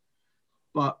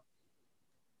 but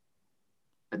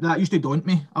that used to daunt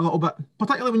me a little bit,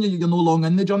 particularly when you're no long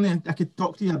in the journey. I could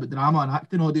talk to you about drama and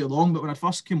acting all day long, but when I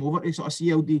first came over to sort of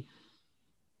CLD,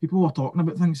 people were talking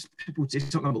about things. People would say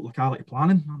something about locality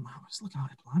planning. I'm like, what's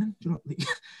locality planning? Do you know?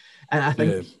 And I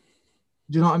think, do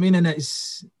you know what I mean? And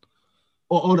it's,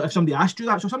 or if somebody asked you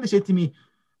that, so somebody said to me,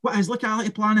 what is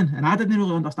locality planning? And I didn't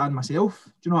really understand myself.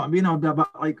 Do you know what I mean? I'd be a bit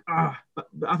like, but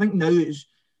I think now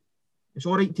it's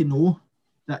all right to know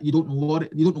that you don't know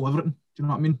everything. Do you know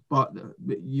what I mean? But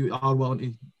you are willing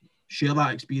to share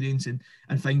that experience and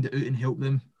find it out and help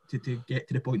them to get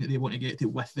to the point that they want to get to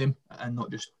with them and not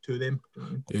just to them. Do you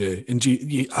know what I mean?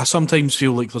 Yeah, and I sometimes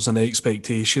feel like there's an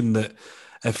expectation that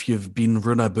if you've been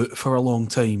run about for a long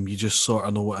time, you just sort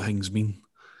of know what things mean.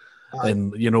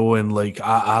 And, you know, and like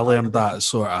I learned that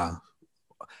sort of,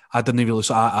 I didn't really,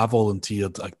 so I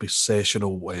volunteered, I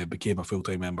became a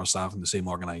full-time member of staff in the same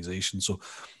organisation. So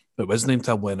it wasn't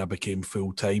until when I became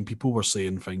full-time, people were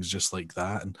saying things just like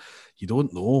that. And you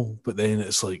don't know, but then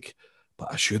it's like,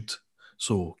 but I should.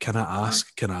 So can I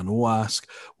ask? Can I no ask?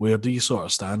 Where do you sort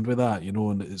of stand with that? You know,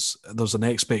 and there's an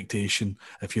expectation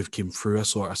if you've came through a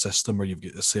sort of system or you've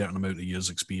got a certain amount of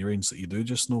years experience that you do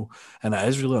just know. And it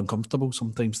is really uncomfortable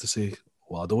sometimes to say,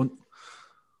 well, I don't.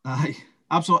 Aye,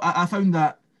 absolutely. I found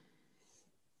that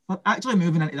actually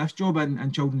moving into this job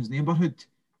in children's neighbourhood,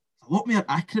 a lot more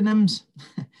acronyms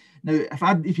Now,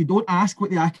 if you don't ask what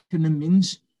the acronym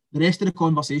means, the rest of the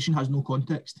conversation has no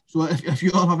context. So if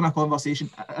you're having a conversation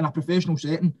in a professional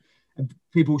setting, and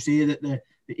people say that the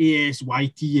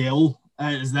ASYTL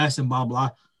is this and blah, blah,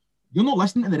 you're not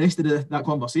listening to the rest of that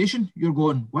conversation. You're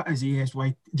going, what is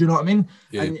ASY? Do you know what I mean?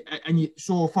 Yeah.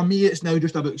 So for me, it's now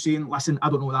just about saying, listen, I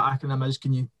don't know what that acronym is.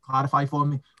 Can you clarify for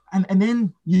me? And then,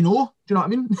 do you know what I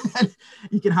mean?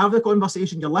 You can have the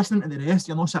conversation. You're listening to the rest.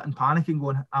 You're not sitting panicking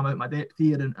going, I'm out my depth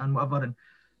here and whatever. And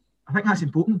I think that's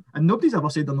important. And nobody's ever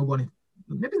said they're not going to,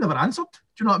 maybe never answered. Do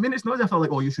you know what I mean? It's not as if they're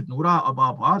like, oh, you should know that or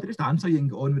blah, blah. They just answer you and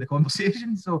get on with the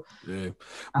conversation. So, yeah.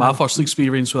 My first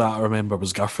experience with that, I remember,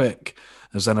 was Garfic.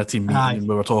 I was in a team meeting and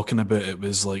we were talking about it.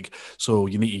 Was like, so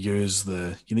you need to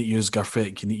use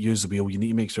Garfic, you need to use the wheel, you need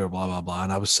to make sure blah, blah, blah.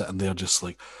 And I was sitting there just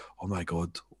like, oh my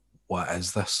God, what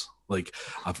is this? Like,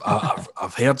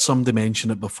 I've heard somebody mention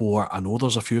it before. I know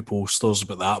there's a few posters,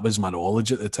 but that was my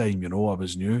knowledge at the time, I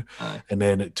was new. And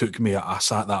then it took me, I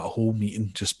sat that whole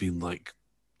meeting just being like,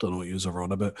 don't know what you're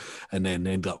on about, and then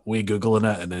end up way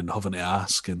Googling it and then having to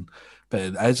ask.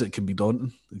 But it can be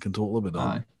daunting. It can totally be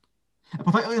daunting.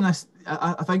 Particularly in this,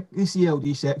 I think the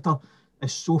CLD sector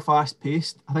is so fast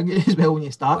paced. I think it is well when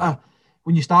you start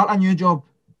a new job.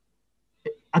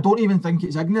 I don't even think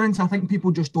it's ignorance. I think people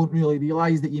just don't really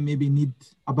realise that you maybe need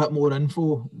a bit more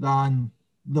info than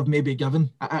they've maybe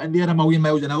given. And they're a million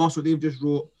miles an hour, so they've just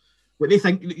wrote what they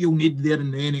think that you'll need there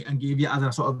and then and gave you as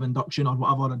a sort of induction or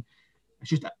whatever. And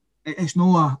it's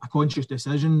not a conscious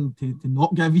decision to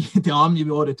not give you, to arm you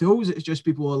with all the tools. It's just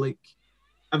people are like,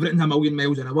 everything's a million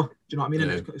miles an hour. Do you know what I mean?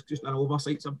 Yeah. And it's just an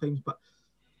oversight sometimes. But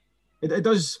it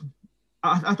does.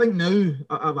 I think now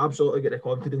I've absolutely got the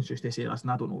confidence just to say,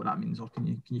 listen, I don't know what that means, or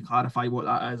can you clarify what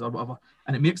that is or whatever.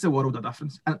 And it makes the world a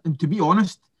difference. And to be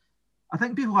honest, I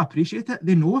think people appreciate it.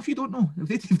 They know if you don't know.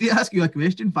 If they ask you a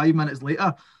question 5 minutes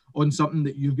later on something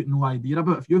that you've got no idea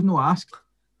about, if you've not asked,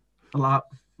 they're like,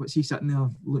 what's he sitting there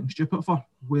looking stupid for?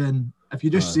 When if you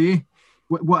just say,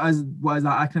 what is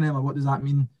that acronym or what does that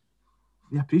mean?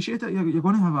 They appreciate it. You're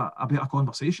going to have a better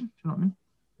conversation. Do you know what I mean?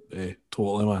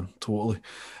 Totally, man. Totally.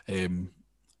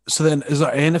 So then, is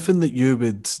there anything that you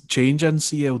would change in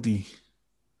CLD?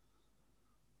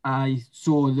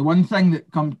 So the one thing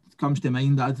that comes to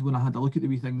mind when I had a look at the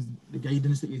wee things, the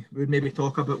guidance that you would maybe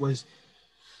talk about was,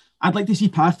 I'd like to see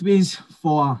pathways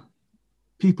for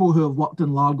people who have worked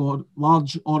in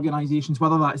large organisations,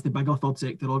 whether that's the bigger third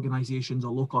sector organisations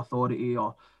or local authority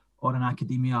or in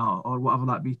academia or whatever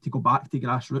that be, to go back to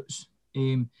grassroots.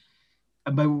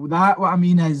 About that, what I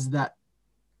mean is that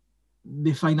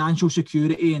the financial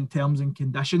security and terms and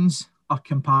conditions are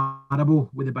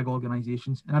comparable with the big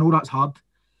organisations. And I know that's hard.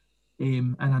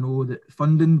 And I know that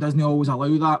funding doesn't always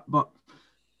allow that. But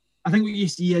I think what you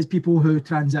see is people who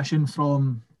transition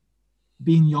from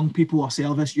being young people or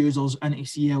service users into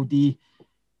CLD,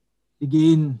 they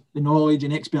gain the knowledge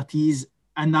and expertise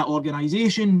in that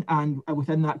organisation and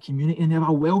within that community, and they have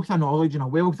a wealth of knowledge and a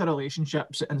wealth of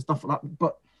relationships and stuff like that.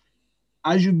 But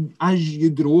as you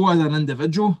grow as an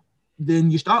individual,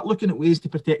 then you start looking at ways to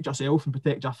protect yourself and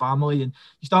protect your family, and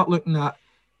you start looking at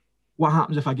what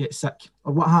happens if I get sick,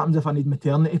 or what happens if I need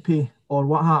maternity pay, or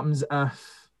what happens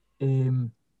if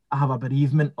I have a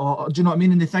bereavement, or do you know what I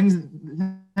mean? And the things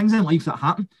in life that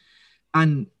happen.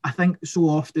 And I think so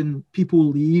often people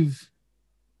leave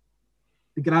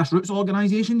the grassroots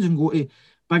organisations and go to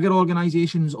bigger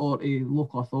organisations or a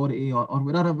local authority or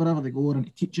wherever they go,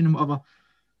 and teaching and whatever,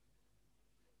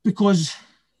 because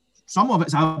some of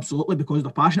it's absolutely because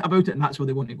they're passionate about it and that's where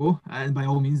they want to go, and by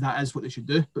all means that is what they should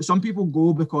do. But some people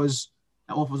go because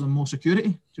it offers them more security.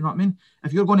 Do you know what I mean?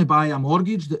 If you're going to buy a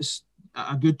mortgage that's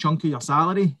a good chunk of your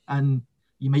salary and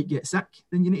you might get sick,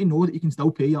 then you need to know that you can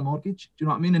still pay your mortgage. Do you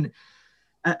know what I mean?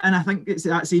 And I think it's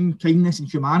that same kindness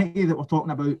and humanity that we're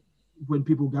talking about when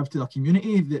people give to their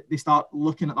community, that they start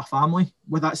looking at their family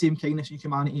with that same kindness and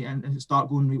humanity and start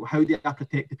going, right, well, how do I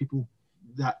protect the people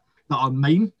that are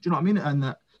mine? Do you know what I mean? And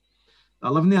that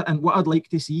are living there. And what I'd like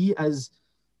to see is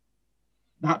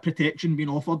that protection being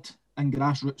offered in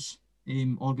grassroots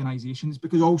organisations,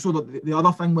 because also the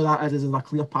other thing with that is there's a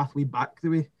clear pathway back the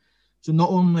way. So not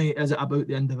only is it about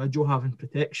the individual having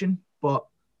protection, but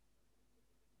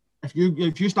if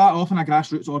you start off in a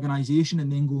grassroots organisation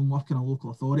and then go and work in a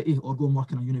local authority or go and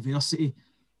work in a university,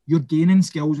 you're gaining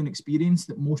skills and experience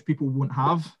that most people won't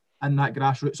have in that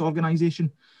grassroots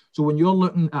organisation. So when you're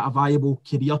looking at a viable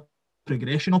career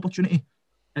progression opportunity,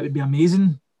 it would be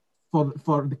amazing for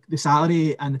the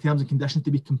salary and the terms and conditions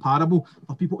to be comparable,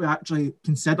 for people to actually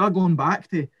consider going back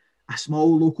to a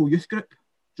small local youth group. Do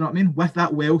you know what I mean? With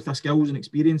that wealth of skills and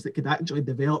experience that could actually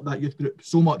develop that youth group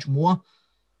so much more.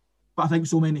 But I think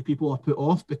so many people are put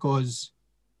off because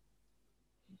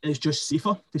it's just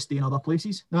safer to stay in other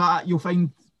places. Now, you'll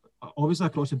find, obviously,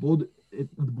 across the board,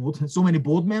 so many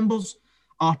board members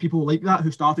are people like that who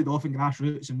started off in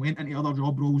grassroots and went into other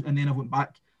job roles and then have went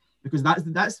back, because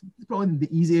that's probably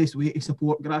the easiest way to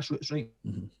support grassroots right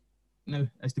now,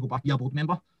 is to go back, be a board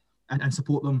member and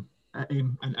support them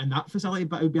in that facility.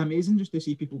 But it would be amazing just to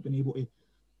see people being able to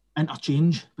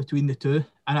interchange between the two.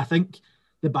 And I think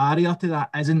the barrier to that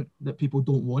isn't that people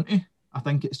don't want to. I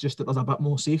think it's just that there's a bit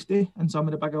more safety in some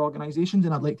of the bigger organisations,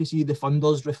 and I'd like to see the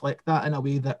funders reflect that in a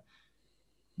way that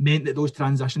meant that those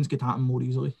transitions could happen more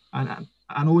easily. And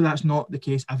I know that's not the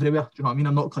case everywhere. Do you know what I mean?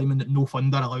 I'm not claiming that no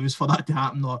funder allows for that to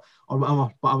happen or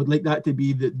whatever, but I would like that to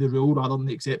be the rule rather than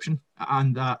the exception.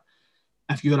 And that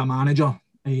if you're a manager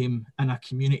in a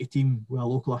community team with a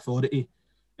local authority,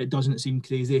 it doesn't seem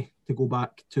crazy to go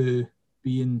back to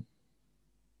being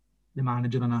the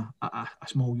manager in a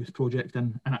small youth project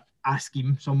and a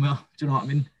scheme somewhere. Do you know what I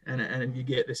mean? And you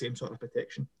get the same sort of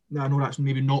protection. Now, I know that's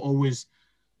maybe not always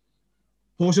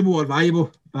possible or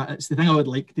viable, but it's the thing I would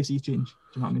like to see change.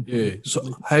 Do you know what I mean? Yeah.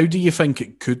 So how do you think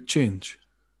it could change?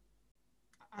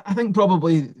 I think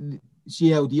probably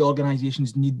CLD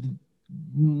organisations need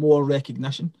more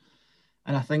recognition.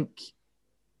 And I think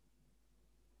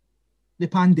the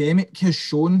pandemic has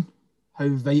shown how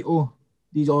vital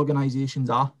these organisations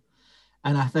are.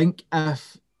 And I think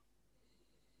if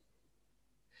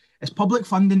it's public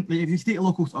funding, if you take a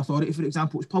local authority, for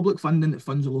example, it's public funding that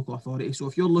funds a local authority. So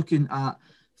if you're looking at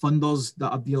funders that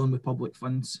are dealing with public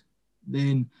funds,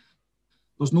 then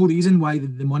there's no reason why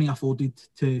the money afforded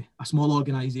to a small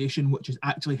organisation, which is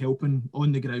actually helping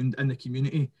on the ground in the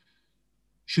community,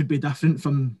 should be different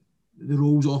from the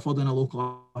roles offered in a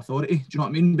local authority. Do you know what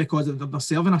I mean? Because they're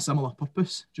serving a similar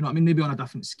purpose. Do you know what I mean? Maybe on a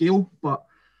different scale, but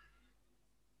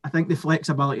I think the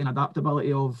flexibility and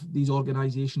adaptability of these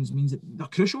organisations means that they're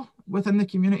crucial within the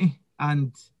community.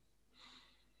 And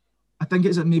I think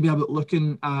it's maybe about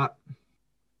looking at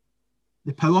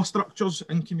the power structures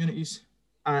in communities.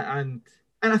 And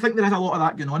I think there is a lot of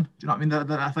that going on. Do you know what I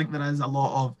mean? I think there is a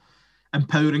lot of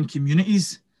empowering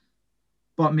communities,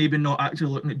 but maybe not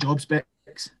actually looking at job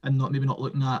specs and maybe not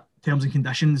looking at terms and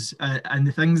conditions and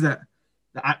the things that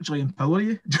actually empower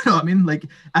you. Do you know what I mean? Like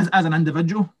as an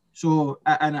individual. So,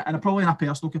 and probably in a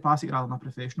personal capacity rather than a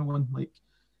professional one, like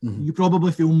you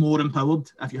probably feel more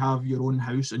empowered if you have your own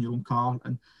house and your own car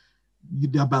and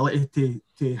the ability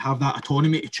to have that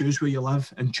autonomy to choose where you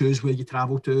live and choose where you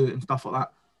travel to and stuff like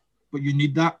that. But you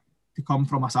need that to come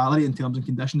from a salary in terms and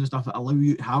conditions and stuff that allow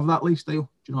you to have that lifestyle. Do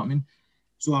you know what I mean?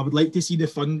 So I would like to see the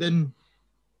funding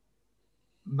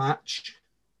match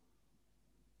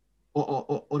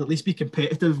or at least be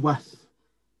competitive with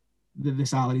the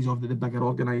salaries of the bigger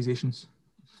organisations.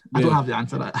 I don't have the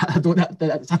answer.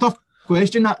 It's a tough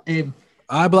question. But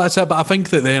that's it. But I think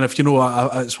that then, if you know,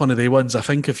 it's one of the ones. I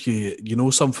think if you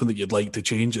know something that you'd like to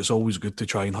change, it's always good to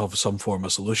try and have some form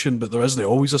of solution. But there isn't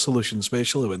always a solution,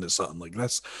 especially when it's something like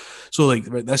this. So, like,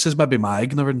 this is maybe my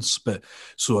ignorance. But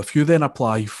so if you then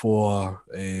apply for,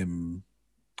 say,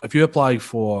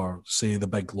 the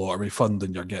big lottery fund,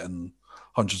 and you're getting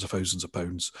hundreds of thousands of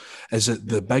pounds, is it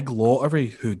the big lottery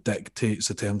who dictates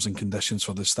the terms and conditions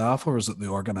for the staff, or is it the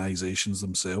organisations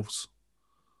themselves?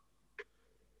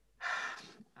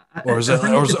 Or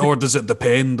does it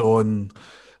depend on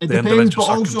the individual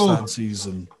circumstances?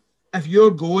 And if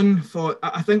you're going for,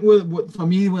 I think for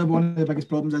me, one of the biggest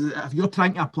problems is if you're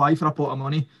trying to apply for a pot of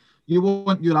money, you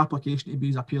want your application to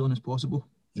be as appealing as possible.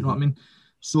 Do you know what I mean?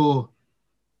 So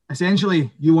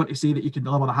essentially, you want to say that you can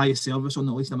deliver the highest service on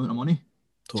the least amount of money.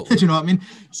 Totally. Do you know what I mean?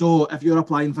 So if you're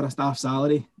applying for a staff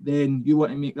salary, then you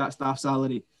want to make that staff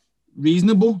salary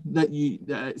reasonable, that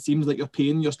it seems like you're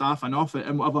paying your staff enough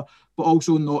and whatever, but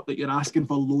also not that you're asking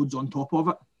for loads on top of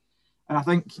it. And I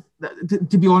think, that,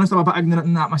 to be honest, I'm a bit ignorant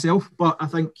in that myself, but I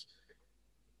think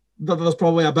that there's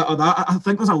probably a bit of that. I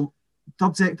think there's a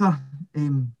third sector,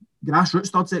 grassroots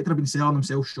third sector have been selling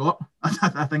themselves short,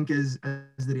 I think is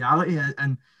the reality.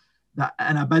 And that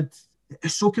in a bid,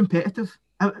 it's so competitive.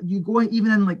 You go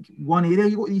even in like one area,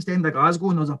 you go to the East End of Glasgow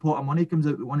and there's a pot of money comes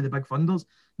out with one of the big funders.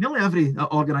 Nearly every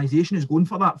organisation is going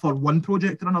for that for one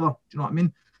project or another. Do you know what I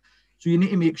mean? So you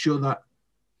need to make sure that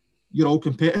you're all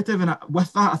competitive. And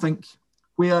with that, I think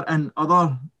where in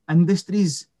other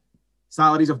industries,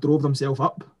 salaries have drove themselves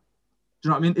up. Do you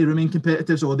know what I mean? To remain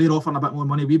competitive. So they're offering a bit more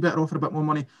money, we better offer a bit more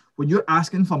money. When you're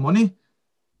asking for money,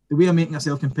 the way of making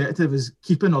yourself competitive is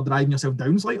keeping or driving yourself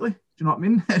down slightly. Do you know what I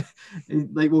mean?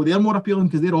 Like, well, they're more appealing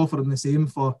because they're offering the same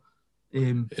for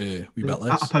a bit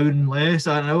less, £1 less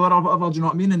an hour or whatever. Do you know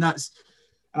what I mean? And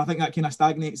I think that kind of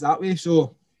stagnates that way.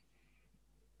 So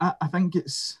I think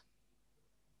it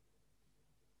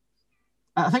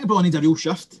probably needs a real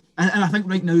shift. And I think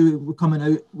right now we're coming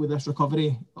out with this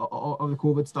recovery of the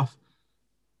COVID stuff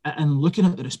and looking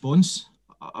at the response,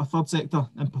 a third sector,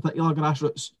 in particular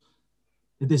grassroots,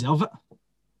 they deserve it. Do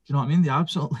you know what I mean? They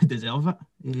absolutely deserve it.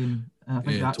 And I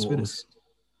think that's totally where it's...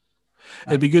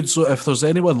 It'd be good. So if there's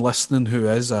anyone listening who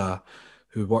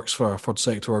works for a third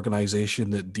sector organisation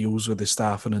that deals with the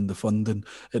staffing and the funding,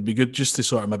 it'd be good just to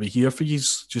sort of maybe hear for you,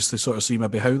 just to sort of see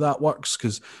maybe how that works,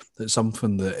 because it's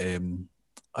something that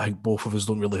I think both of us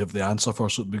don't really have the answer for.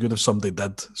 So it'd be good if somebody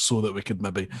did, so that we could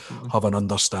maybe have an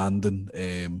understanding.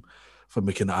 When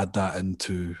we can add that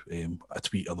into a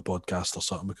tweet or the podcast or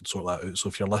something, we can sort that out. So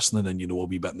if you're listening and you know a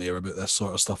wee bit more about this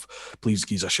sort of stuff, please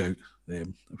give us a shout.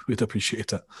 We'd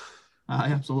appreciate it.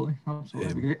 Absolutely.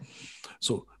 Great.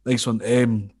 So nice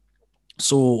one.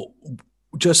 So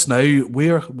just now,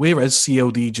 where is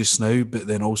CLD just now? But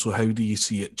then also, how do you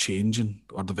see it changing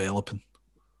or developing?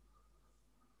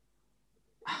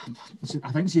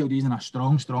 I think CLD is in a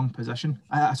strong position.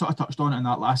 I sort of touched on it in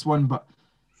that last one, but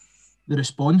the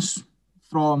response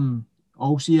from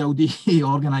all CLD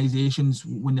organisations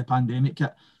when the pandemic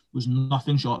hit was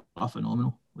nothing short of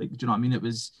phenomenal. Like, do you know what I mean? It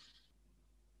was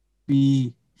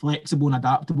be flexible and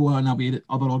adaptable in a way that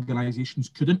other organisations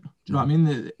couldn't. Do you know what I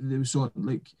mean? They were sort of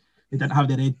like, they didn't have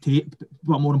the red tape,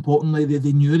 but more importantly,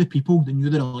 they knew the people, they knew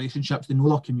the relationships, they know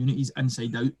their communities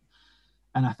inside out.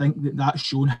 And I think that's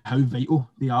shown how vital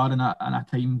they are in a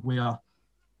time where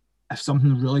if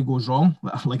something really goes wrong,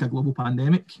 like a global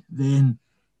pandemic, then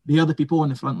they are the people on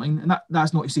the front line. And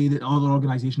that's not to say that other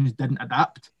organisations didn't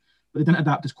adapt, but they didn't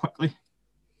adapt as quickly.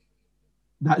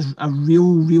 That's a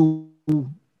real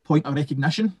point of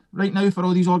recognition right now for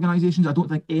all these organisations. I don't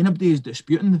think anybody is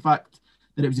disputing the fact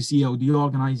that it was the CLD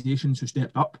organisations who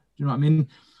stepped up. Do you know what I mean?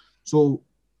 So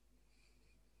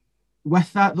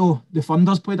with that though, the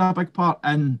funders played a big part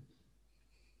in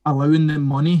allowing the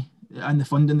money and the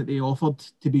funding that they offered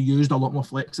to be used a lot more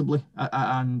flexibly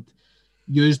and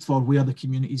used for where the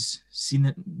community's seen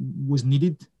it was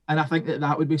needed. And I think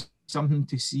that would be something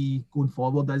to see going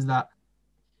forward, is that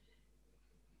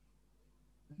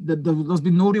there's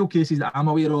been no real cases that I'm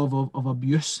aware of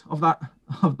abuse of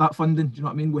that funding. Do you know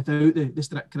what I mean? Without the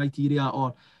strict criteria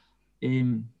or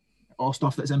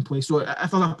stuff that's in place. So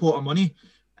if there's a pot of money,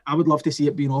 I would love to see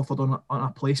it being offered on a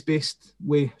place-based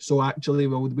way. So actually,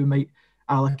 we might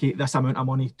allocate this amount of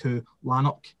money to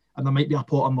Lanark, and there might be a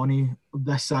pot of money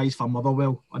this size for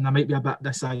Motherwell, and there might be a bit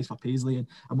this size for Paisley and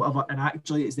whatever. And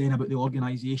actually, it's then about the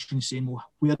organisation saying, well,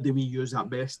 where do we use that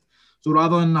best? So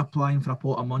rather than applying for a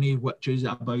pot of money, which is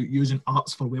about using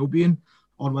arts for well-being,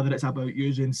 or whether it's about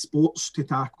using sports to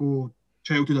tackle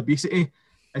childhood obesity,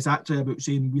 it's actually about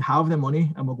saying we have the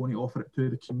money and we're going to offer it to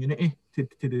the community to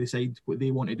decide what they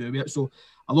want to do with it. So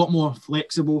a lot more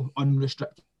flexible,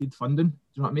 unrestricted funding. Do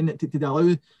you know what I mean? To allow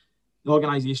the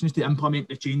organisations to implement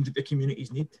the change that the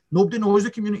communities need. Nobody knows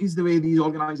the communities the way these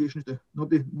organisations do.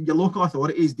 Your local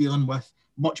authority is dealing with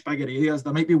much bigger areas.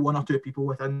 There might be one or two people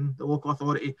within the local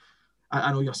authority.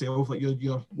 I know yourself, like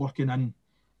you're working in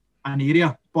an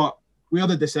area, but where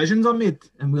the decisions are made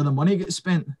and where the money gets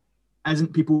spent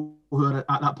isn't people who are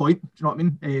at that point. Do you know what I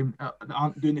mean? That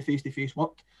aren't doing the face-to-face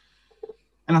work.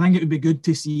 And I think it would be good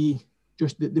to see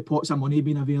just the pots of money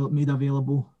being made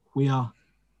available where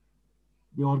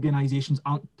the organisations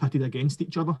aren't pitted against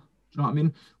each other. Do you know what I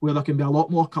mean? Where there can be a lot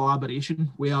more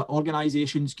collaboration, where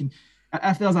organisations can,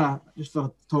 if there's just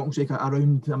for talking sake,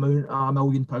 around amount £1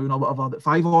 million or whatever, that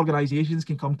 5 organisations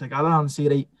can come together and say,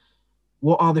 right,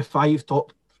 what are the 5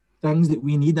 top things that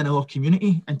we need in our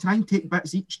community, and try and take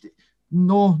bits each.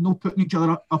 No putting each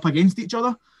other up against each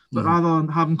other, but rather than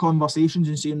having conversations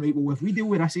and saying, right, well, if we deal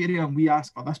with this area and we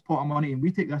ask for this pot of money and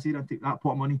we take this area and take that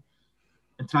pot of money,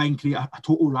 and try and create a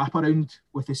total wraparound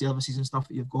with the services and stuff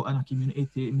that you've got in a community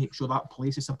to make sure that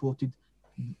place is supported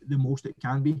the most it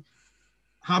can be.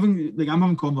 I'm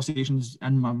having conversations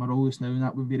in my role now and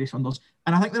that with various funders,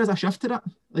 and I think there is a shift to that.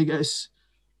 Like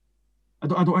I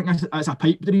don't think it's a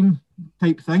pipe dream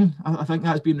type thing. I think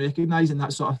that's been recognised, and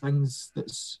that sort of things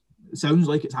it sounds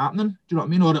like it's happening. Do you know what I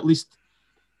mean? Or at least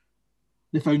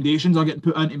the foundations are getting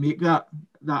put in to make that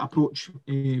approach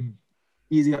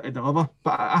easier to deliver.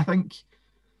 But I think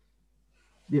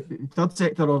the third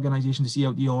sector organisations, the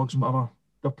CLD orgs and whatever,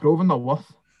 they've proven their worth.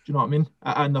 Do you know what I mean?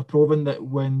 And they've proven that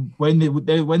when they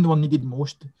were needed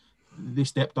most, they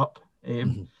stepped up.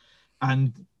 And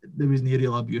there was no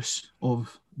real abuse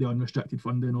of the unrestricted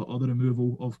funding or the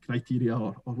removal of criteria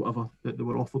or whatever that they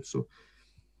were offered. So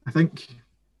I think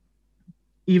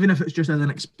even if it's just as an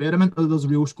experiment, there's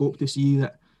real scope to see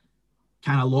that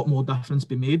can a lot more difference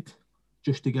be made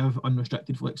just to give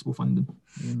unrestricted flexible funding.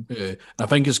 Yeah, I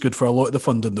think it's good for a lot of the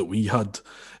funding that we had.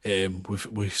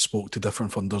 We spoke to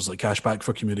different funders like Cashback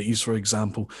for Communities, for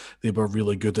example. They were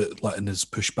really good at letting us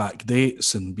push back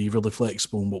dates and be really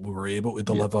flexible in what we were able to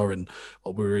deliver and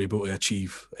what we were able to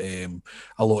achieve. A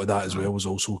lot of that as well was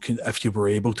also, if you were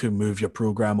able to move your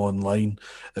program online,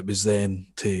 it was then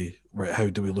to, right, how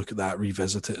do we look at that,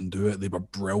 revisit it and do it? They were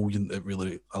brilliant at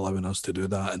really allowing us to do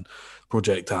that. And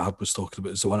Project Tab was talking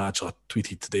about, is the one actually I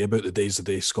tweeted today about the days the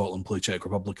day Scotland play Czech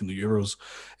Republic in the Euros.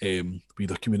 We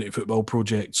had a community football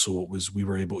project, so we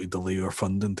were able to delay our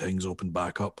funding, things opened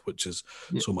back up, which is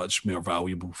so much more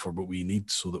valuable for what we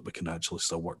need, so that we can actually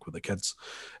still work with the kids,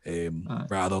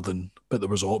 rather than. But there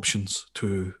was options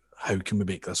to how can we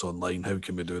make this online, how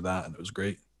can we do that, and it was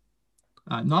great.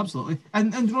 No, absolutely,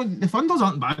 and you know, the funders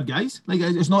aren't bad guys. Like,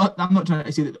 it's not. I'm not trying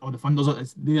to say that the funders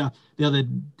are they're the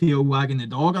tail wagging the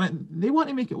dog, and they want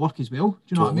to make it work as well. Do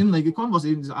you know what I mean? Like, the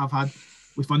conversations that I've had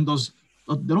with funders,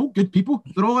 they're all good people.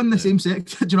 They're all in the same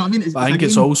sector. Do you know what I mean? I think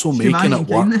it's also making it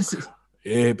work.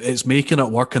 It's making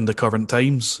it work in the current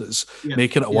times. It's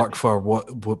making it work for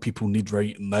what people need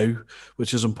right now,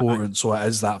 which is important. So it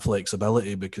is that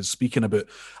flexibility, because speaking about,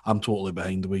 I'm totally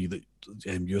behind the way that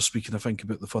you're speaking, I think,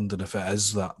 about the funding. If it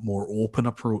is that more open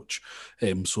approach,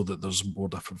 so that there's more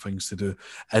different things to do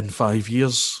in 5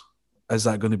 years, is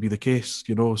that going to be the case?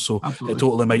 You know, so Absolutely. It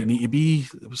totally might need to be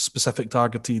specific,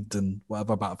 targeted and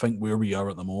whatever, but I think where we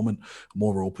are at the moment,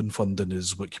 more open funding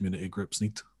is what community groups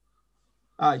need.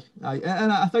 Aye,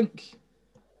 and I think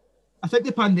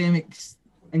the pandemic's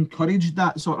encouraged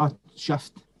that sort of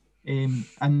shift,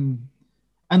 and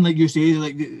like you say,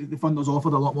 like the funders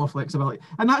offered a lot more flexibility,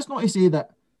 and that's not to say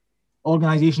that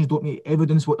organisations don't need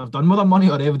evidence what they've done with their money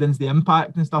or evidence the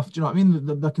impact and stuff. Do you know what I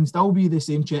mean? There can still be the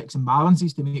same checks and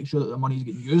balances to make sure that the money is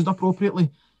getting used appropriately.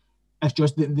 It's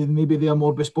just that maybe they are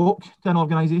more bespoke to an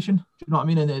organisation. Do you know what I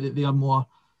mean? And they are more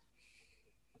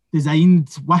designed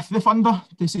with the funder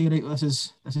to say, right, this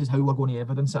is how we're going to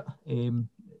evidence it,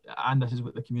 and this is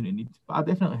what the community needs. But I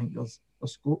definitely think there's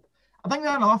scope. I think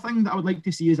another thing that I would like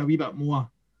to see is a wee bit more,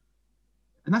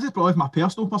 and this is probably from my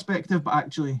personal perspective, but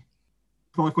actually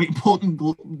probably quite important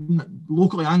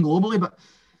locally and globally, but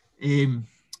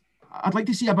I'd like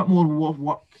to see a bit more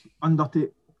work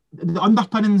the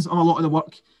underpinnings of a lot of the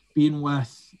work being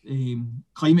with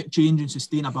climate change and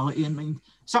sustainability in mind.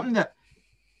 Something that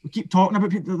we keep talking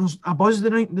about. There's a buzz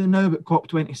right now about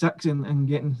COP26 and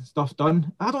getting stuff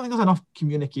done. I don't think there's enough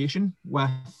communication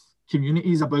with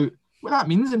communities about what that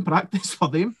means in practice for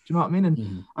them. Do you know what I mean?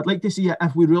 And I'd like to see it,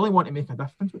 if we really want to make a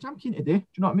difference, which I'm keen to do. Do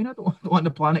you know what I mean? I don't want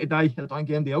the planet to die. I don't think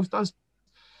anybody else does.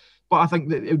 But I think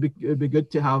that it would be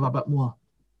good to have a bit more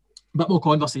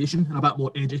conversation and a bit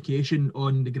more education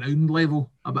on the ground level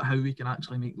about how we can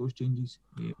actually make those changes.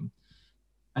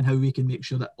 And how we can make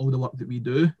sure that all the work that we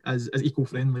do is as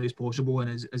eco-friendly as possible and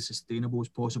as sustainable as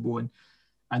possible,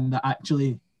 and that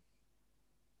actually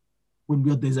when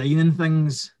we're designing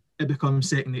things, it becomes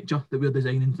second nature that we're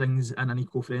designing things in an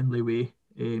eco-friendly way,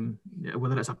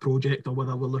 whether it's a project or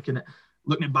whether we're looking at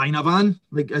buying a van,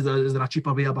 like is there a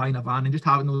cheaper way of buying a van, and just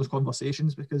having those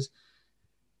conversations, because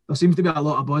there seems to be a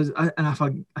lot of buzz, and I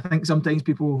think sometimes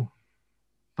people,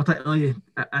 particularly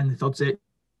in the third sector,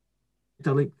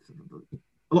 like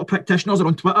a lot of practitioners are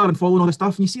on Twitter and following all this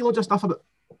stuff, and you see loads of stuff about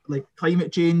like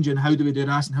climate change and how do we do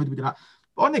this and how do we do that.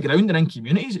 But on the ground and in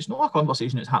communities, it's not a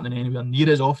conversation that's happening anywhere near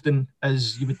as often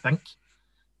as you would think,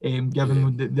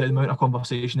 given the amount of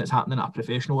conversation that's happening at a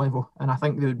professional level. And I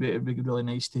think it would be really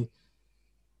nice to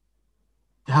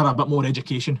have a bit more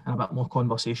education and a bit more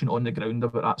conversation on the ground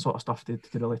about that sort of stuff to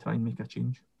really try and make a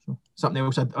change. So something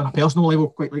else on a personal level,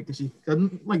 quite like to see.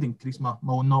 I'd like to increase my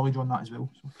own knowledge on that as well.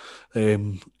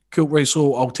 So. Cool, right,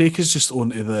 so I'll take us just on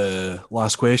to the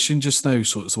last question just now.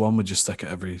 So it's the one we just stick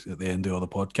at the end of all the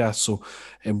podcast. So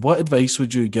what advice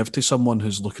would you give to someone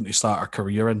who's looking to start a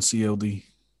career in CLD?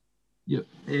 Yeah,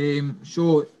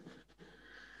 so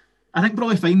I think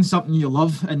probably find something you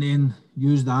love and then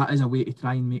use that as a way to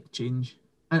try and make change.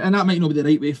 And that might not be the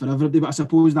right way for everybody, but I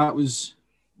suppose that was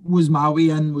my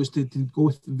way in, was to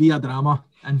go via drama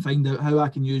and find out how I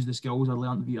can use the skills I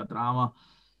learned via drama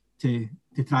to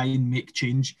try and make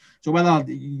change. So whether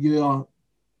you're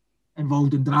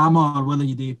involved in drama or whether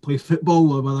you play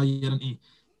football or whether you're into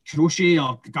crochet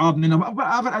or gardening or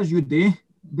whatever it is you do,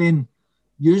 then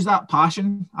use that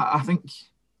passion. I think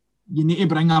you need to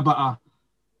bring a bit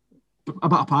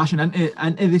of passion into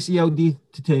the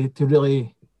CLD to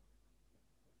really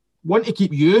want to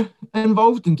keep you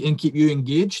involved and keep you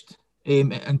engaged,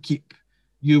 and keep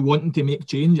you wanting to make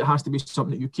change. It has to be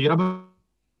something that you care about.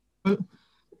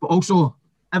 But also,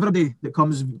 everybody that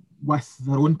comes with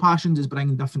their own passions is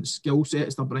bringing different skill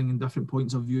sets, they're bringing different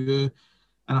points of view,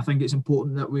 and I think it's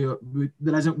important that we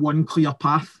there isn't one clear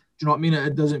path. Do you know what I mean?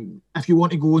 It doesn't. If you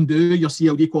want to go and do your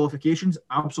CLD qualifications,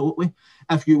 absolutely.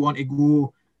 If you want to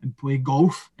go and play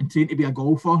golf and train to be a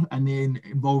golfer, and then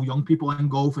involve young people in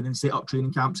golf, and then set up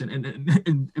training camps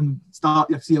and start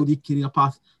your CLD career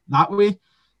path that way.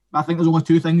 But I think there's only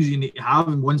two things you need to have,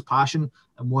 and one's passion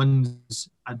and one's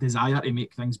a desire to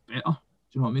make things better. Do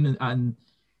you know what I mean? And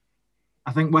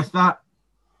I think with that,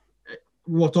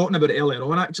 we were talking about it earlier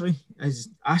on actually, is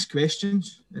ask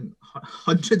questions, and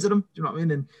hundreds of them. Do you know what I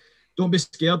mean? And don't be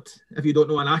scared if you don't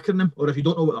know an acronym, or if you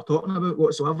don't know what they're talking about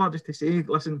whatsoever, just to say,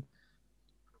 listen,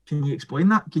 can you explain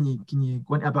that? Can you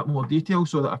go into a bit more detail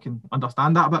so that I can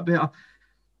understand that a bit better?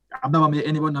 I've never met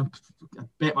anyone, I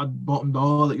bet my bottom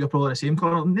dollar that you're probably the same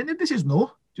colour. Nobody says no.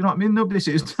 Do you know what I mean? Nobody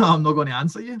says, no, I'm not going to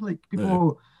answer you. Like,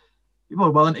 people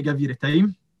are willing to give you the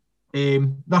time.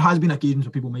 There has been occasions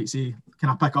where people might say, can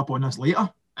I pick up on this later?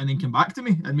 And then come back to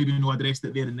me, and maybe no address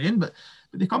it there and then. But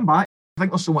they come back. I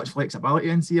think there's so much flexibility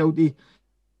in CLD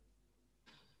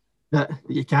that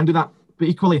you can do that. But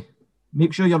equally,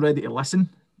 make sure you're ready to listen.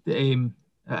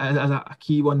 As a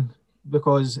key one,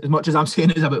 because as much as I'm saying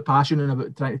it's about passion and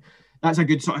about trying, that's a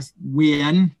good sort of way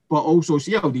in. But also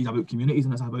CLD is about communities,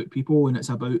 and it's about people, and it's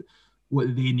about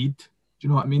what they need. Do you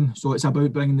know what I mean? So it's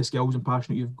about bringing the skills and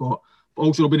passion that you've got, but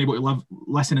also being able to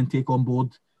listen and take on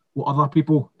board what other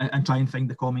people, and try and find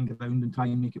the common ground and try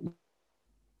and make it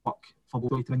work for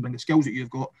both. To bring the skills that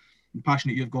you've got, the passion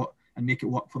that you've got, and make it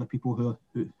work for the people who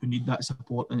need that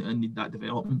support and need that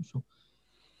development. So,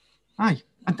 I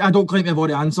don't claim to have all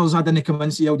the answers. I didn't come in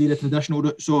CLD the traditional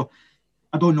route, so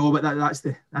I don't know, but that's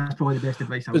probably the best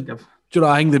advice I would give. Do you know,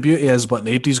 I think the beauty is, but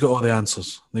nobody's got all the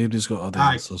answers. Nobody's got all the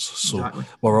answers. So exactly.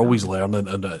 We're always learning,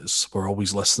 and we're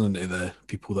always listening to the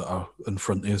people that are in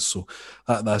front of us. So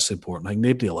that's important. I think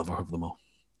nobody will ever have them all.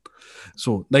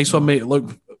 So nice one, mate.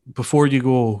 Look, before you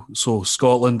go, so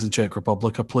Scotland and Czech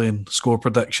Republic are playing. Score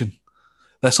prediction.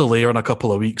 This will air in a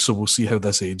couple of weeks, so we'll see how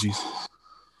this ages.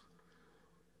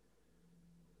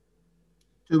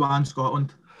 2-1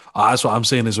 Scotland. That's what I'm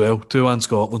saying as well. 2-1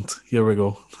 Scotland. Here we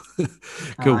go.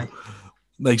 Cool. Aye.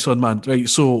 Nice one, man. Right,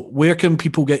 so where can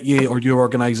people get you or your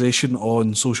organisation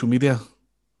on social media?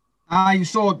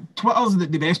 So Twitter's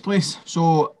the best place.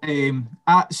 So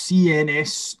at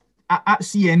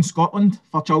CN Scotland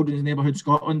for Children's Neighbourhood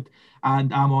Scotland,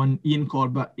 and I'm on Ian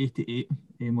Corbett 88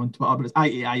 on Twitter, but it's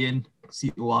IAIN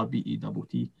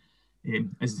CORBETT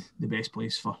is the best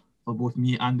place for both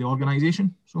me and the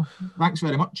organisation. So thanks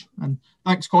very much, and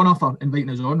thanks Connor for inviting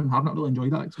us on and having it. Really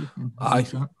enjoyed that actually.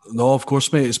 No, of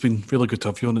course, mate. It's been really good to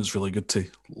have you on. It's really good to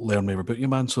learn more about you,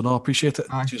 man. So no, I appreciate it.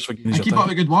 Cheers for giving us your time. Keep up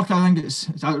the good work. I think it's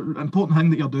an important thing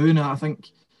that you're doing. I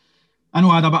know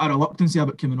I had a bit of reluctance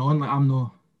about coming on. Like I'm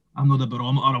not the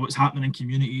barometer of what's happening in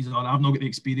communities, or I've not got the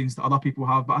experience that other people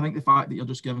have. But I think the fact that you're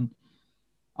just giving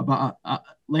a bit of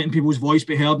letting people's voice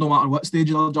be heard, no matter what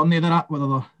stage of their journey they're at, whether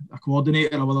they're a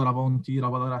coordinator or whether a volunteer or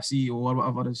whether a CEO or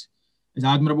whatever, is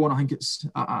admirable. And I think it's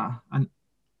a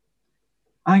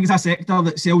sector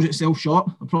that sells itself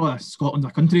short. Probably Scotland's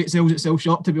a country that sells itself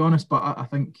short, to be honest. But I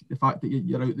think the fact that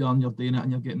you're out there and you're doing it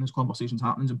and you're getting these conversations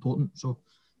happening is important. So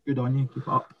good on you. Keep it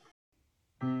up.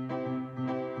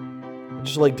 I'd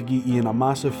just like to give Ian a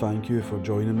massive thank you for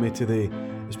joining me today.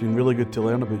 It's been really good to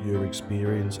learn about your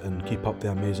experience, and keep up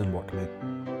the amazing work, mate.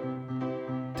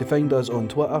 To find us on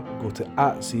Twitter, go to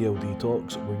 @CLD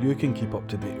Talks, where you can keep up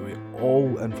to date with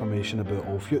all information about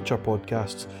all future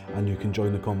podcasts, and you can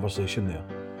join the conversation there.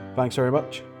 Thanks very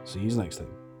much. See you next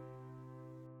time.